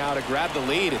opportunity now to grab the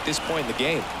lead at this point in the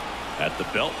game. At the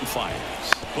belt and fires.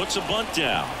 Puts a bunt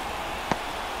down.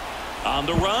 On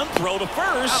the run, throw to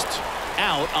first.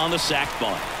 Out on the sac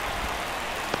bunt.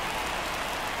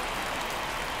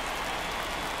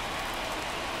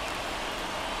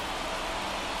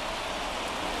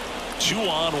 Two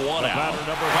on, one out.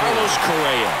 Carlos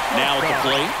Correa now at the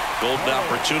plate. Golden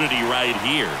opportunity right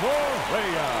here.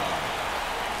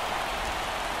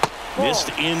 Missed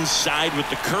inside with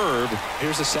the curve.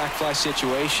 Here's a sac fly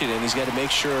situation, and he's got to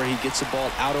make sure he gets the ball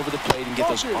out over the plate and get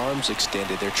those arms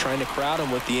extended. They're trying to crowd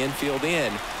him with the infield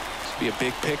in. This will be a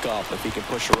big pickoff if he can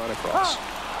push a run across.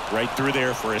 Right through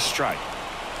there for a strike.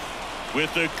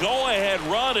 With the go-ahead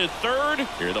run at third,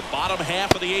 here the bottom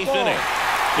half of the 8th inning.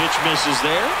 Pitch misses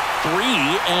there.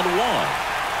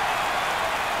 3-1.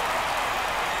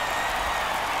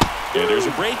 And there's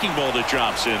a breaking ball that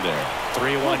drops in there.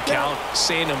 3-1 count,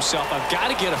 saying to himself, I've got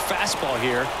to get a fastball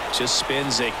here. Just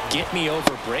spins a get me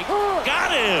over break.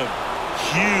 Got him.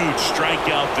 Huge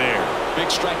strikeout there. Big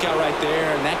strikeout right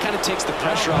there, and that kind of takes the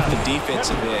pressure off the defense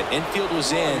a bit. Infield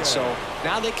was in, so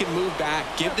now they can move back,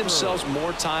 give themselves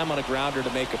more time on a grounder to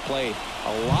make a play.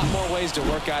 A lot more ways to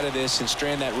work out of this and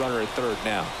strand that runner at third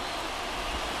now.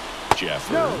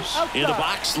 Jeffers in the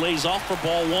box, lays off for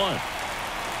ball 1.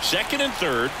 Second and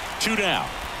third, 2 down.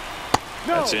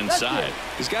 That's inside.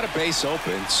 He's got a base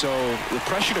open, so the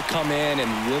pressure to come in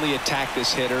and really attack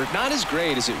this hitter, not as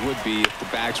great as it would be if the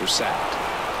bags were sacked.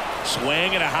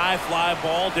 Swing and a high fly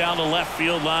ball down the left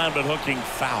field line, but hooking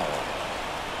foul.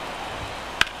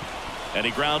 And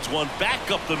he grounds one back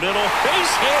up the middle.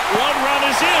 Base hit, 1 run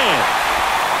is in.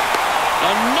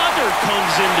 Another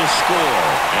comes in to score,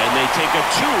 and they take a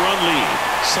 2-run lead.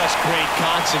 Such great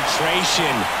concentration.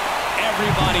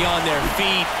 Everybody on their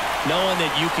feet, knowing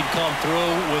that you can come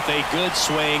through with a good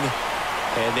swing,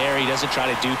 and there he doesn't try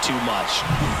to do too much.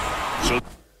 So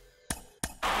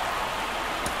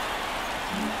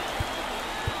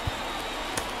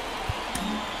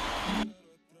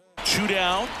 2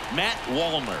 down. Matt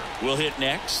Wallner will hit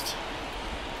next.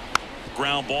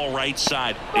 Ground ball right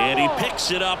side, and he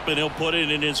picks it up and he'll put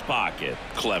it in his pocket.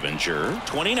 Clevenger,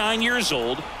 29 years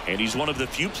old, and he's one of the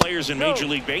few players in Major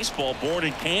League Baseball born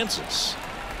in Kansas.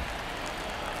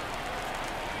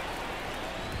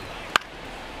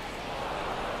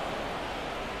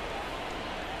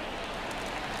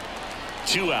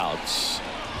 2 outs.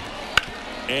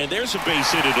 And there's a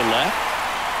base hit to left.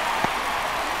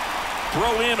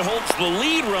 Throw in holds the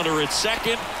lead runner at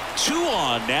second. 2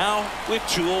 on now with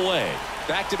 2 away.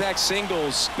 Back-to-back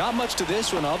singles. Not much to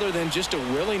this one other than just a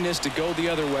willingness to go the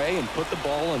other way and put the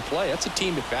ball in play. That's a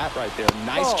team at bat right there.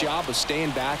 Nice job of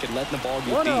staying back and letting the ball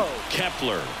get deep.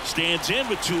 Kepler stands in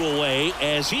with 2 away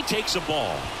as he takes a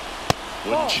ball.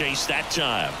 Wouldn't chase that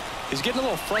time. He's getting a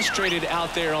little frustrated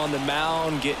out there on the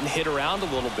mound, getting hit around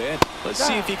a little bit. Let's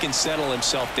see if he can settle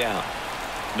himself down.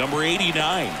 Number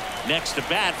 89 next to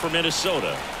bat for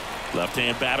Minnesota.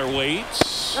 Left-hand batter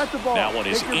waits. That one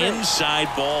is inside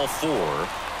ball 4.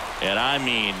 And I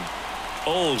mean,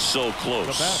 oh, so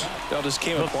close. That just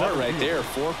came apart right there.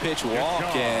 4-pitch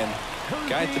walk, and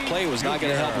guy at the plate was not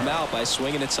going to help him out by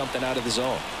swinging at something out of the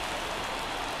zone.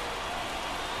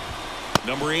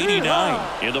 Number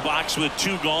 89 in the box with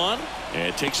 2 gone,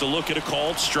 and takes a look at a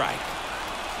called strike.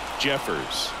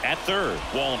 Jeffers at third.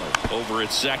 Wallner over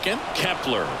at second.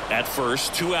 Kepler at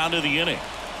first. 2 out of the inning.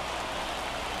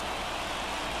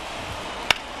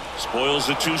 Spoils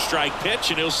the 2-strike pitch,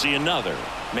 and he'll see another.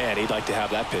 Man, he'd like to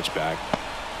have that pitch back.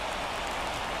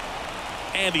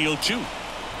 And the 0-2.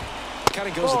 Kind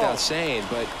of goes without saying,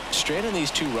 but straight on these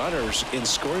 2 runners in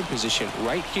scoring position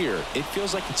right here, it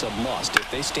feels like it's a must if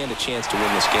they stand a chance to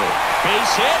win this game.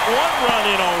 Base hit, 1 run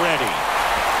in already.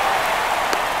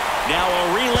 Now a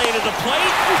relay to the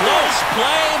plate. Close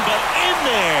play, but in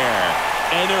there.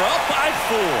 And they're up by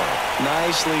 4.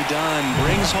 Nicely done.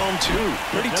 Brings home 2.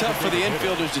 Pretty tough for the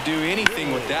infielders to do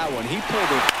anything with that one. He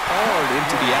pulled it hard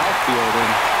into the outfield,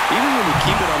 and even when you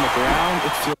keep it on the ground,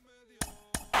 it feels.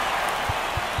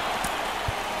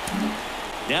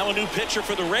 Now a new pitcher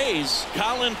for the Rays,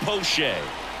 Colin Poche.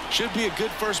 Should be a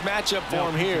good first matchup for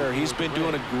him here. He's been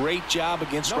doing a great job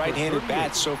against right-handed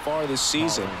bats so far this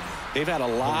season. They've had a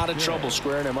lot of trouble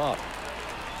squaring him up.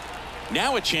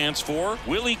 Now a chance for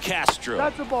Willie Castro.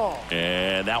 That's a ball.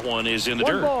 And that one is in the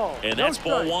dirt. And that's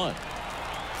ball 1.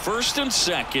 First and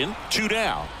second, 2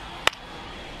 down.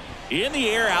 In the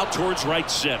air out towards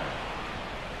right center.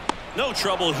 No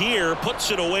trouble here.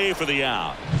 Puts it away for the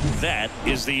out. That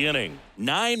is the inning.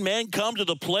 9 men come to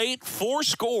the plate. 4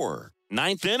 score.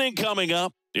 9th inning coming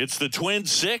up. It's the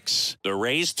Twins 6, the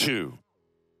Rays 2.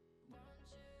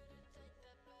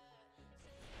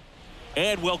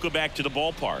 And welcome back to the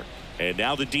ballpark. And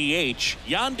now the DH,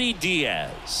 Yandy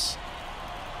Diaz.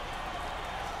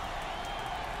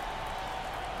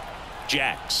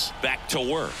 Jacks back to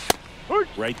work.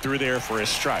 Right through there for a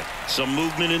strike. Some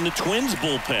movement in the Twins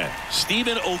bullpen.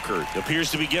 Steven Okert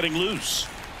appears to be getting loose.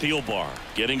 Thielbar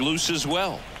getting loose as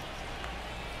well.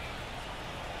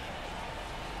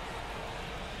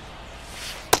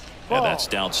 And that's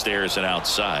downstairs and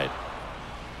outside.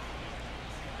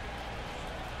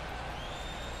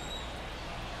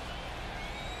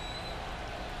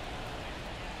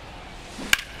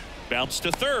 Bounce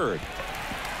to third.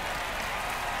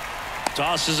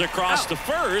 Tosses across to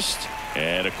first.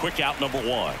 And a quick out, number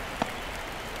 1.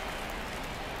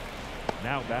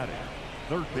 Now batting,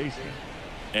 third baseman.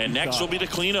 And next will be the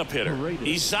cleanup hitter,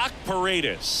 Isaac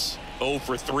Paredes. 0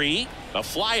 for 3. A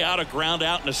fly out, a ground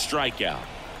out, and a strikeout.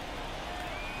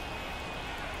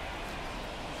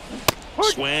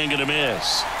 Swing and a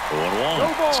miss.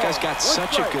 0-1. This guy's got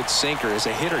such a good sinker. As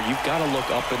a hitter, you've got to look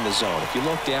up in the zone. If you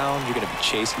look down, you're going to be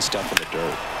chasing stuff in the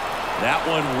dirt. That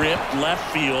one ripped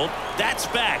left field. That's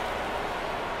back.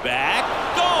 Back.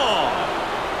 Gone.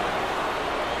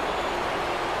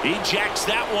 He jacks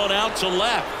that one out to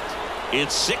left.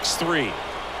 It's 6-3.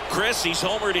 Chris, he's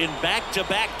homered in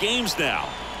back-to-back games now.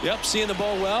 Yep, seeing the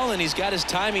ball well, and he's got his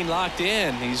timing locked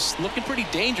in. He's looking pretty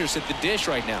dangerous at the dish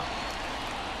right now.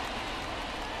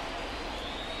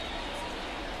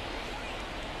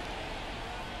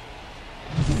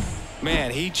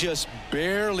 Man, he just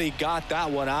barely got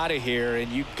that one out of here,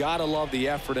 and you gotta love the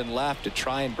effort in left to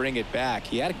try and bring it back.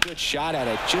 He had a good shot at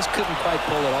it, just couldn't quite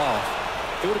pull it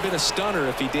off. It would have been a stunner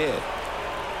if he did.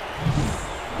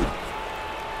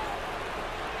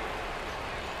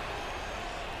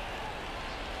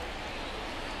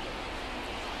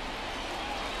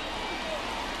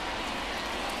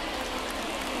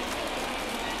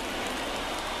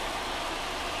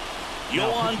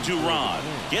 Yohan Duran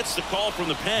gets the call from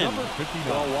the pen.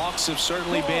 Well, walks have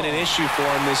certainly been an issue for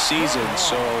him this season,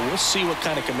 so we'll see what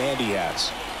kind of command he has.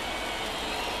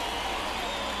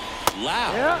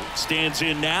 Lau stands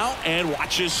in now and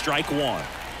watches strike 1.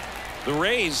 The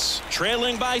Rays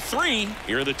trailing by 3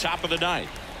 here at the top of the 9th.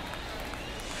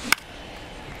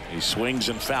 He swings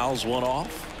and fouls one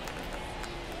off.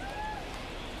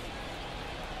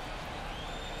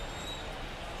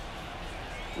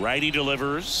 Righty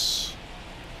delivers.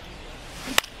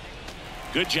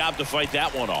 Good job to fight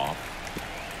that one off.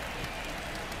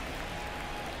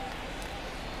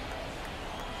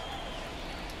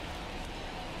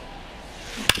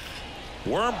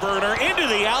 Worm burner into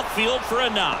the outfield for a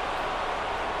knock.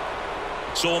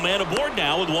 So a man aboard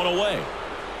now with one away.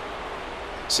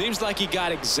 Seems like he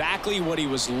got exactly what he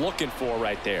was looking for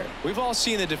right there. We've all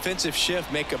seen the defensive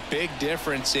shift make a big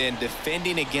difference in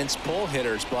defending against pull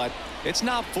hitters, but it's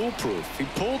not foolproof. He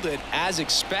pulled it as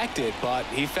expected, but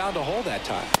he found a hole that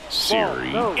time. Siri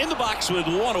in the box with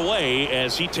one away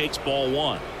as he takes ball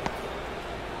one.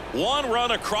 One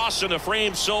run across in the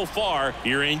frame so far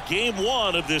here in game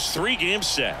one of this 3-game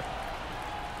set.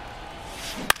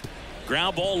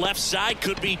 Ground ball left side,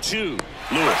 could be two.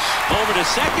 Lewis over to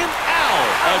second.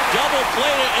 Out. A double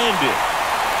play to end it.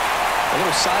 A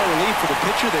little sigh of relief for the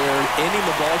pitcher there, ending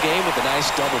the ball game with a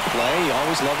nice double play. You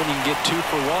always love when you can get 2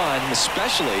 for 1,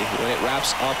 especially when it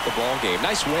wraps up the ball game.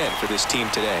 Nice win for this team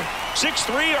today.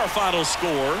 6-3 our final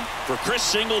score. For Chris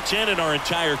Singleton and our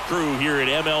entire crew here at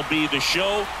MLB The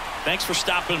Show, thanks for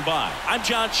stopping by. I'm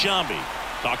John Shambi.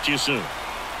 Talk to you soon.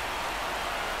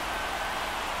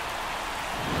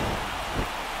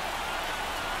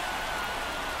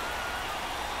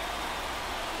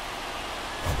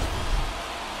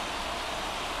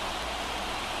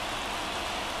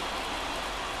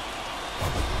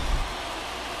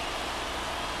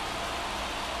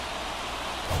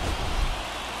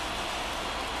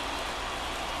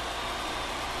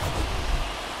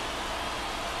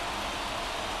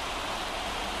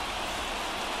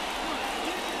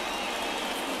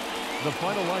 The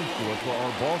final line score for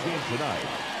our ball game tonight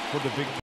for the victory.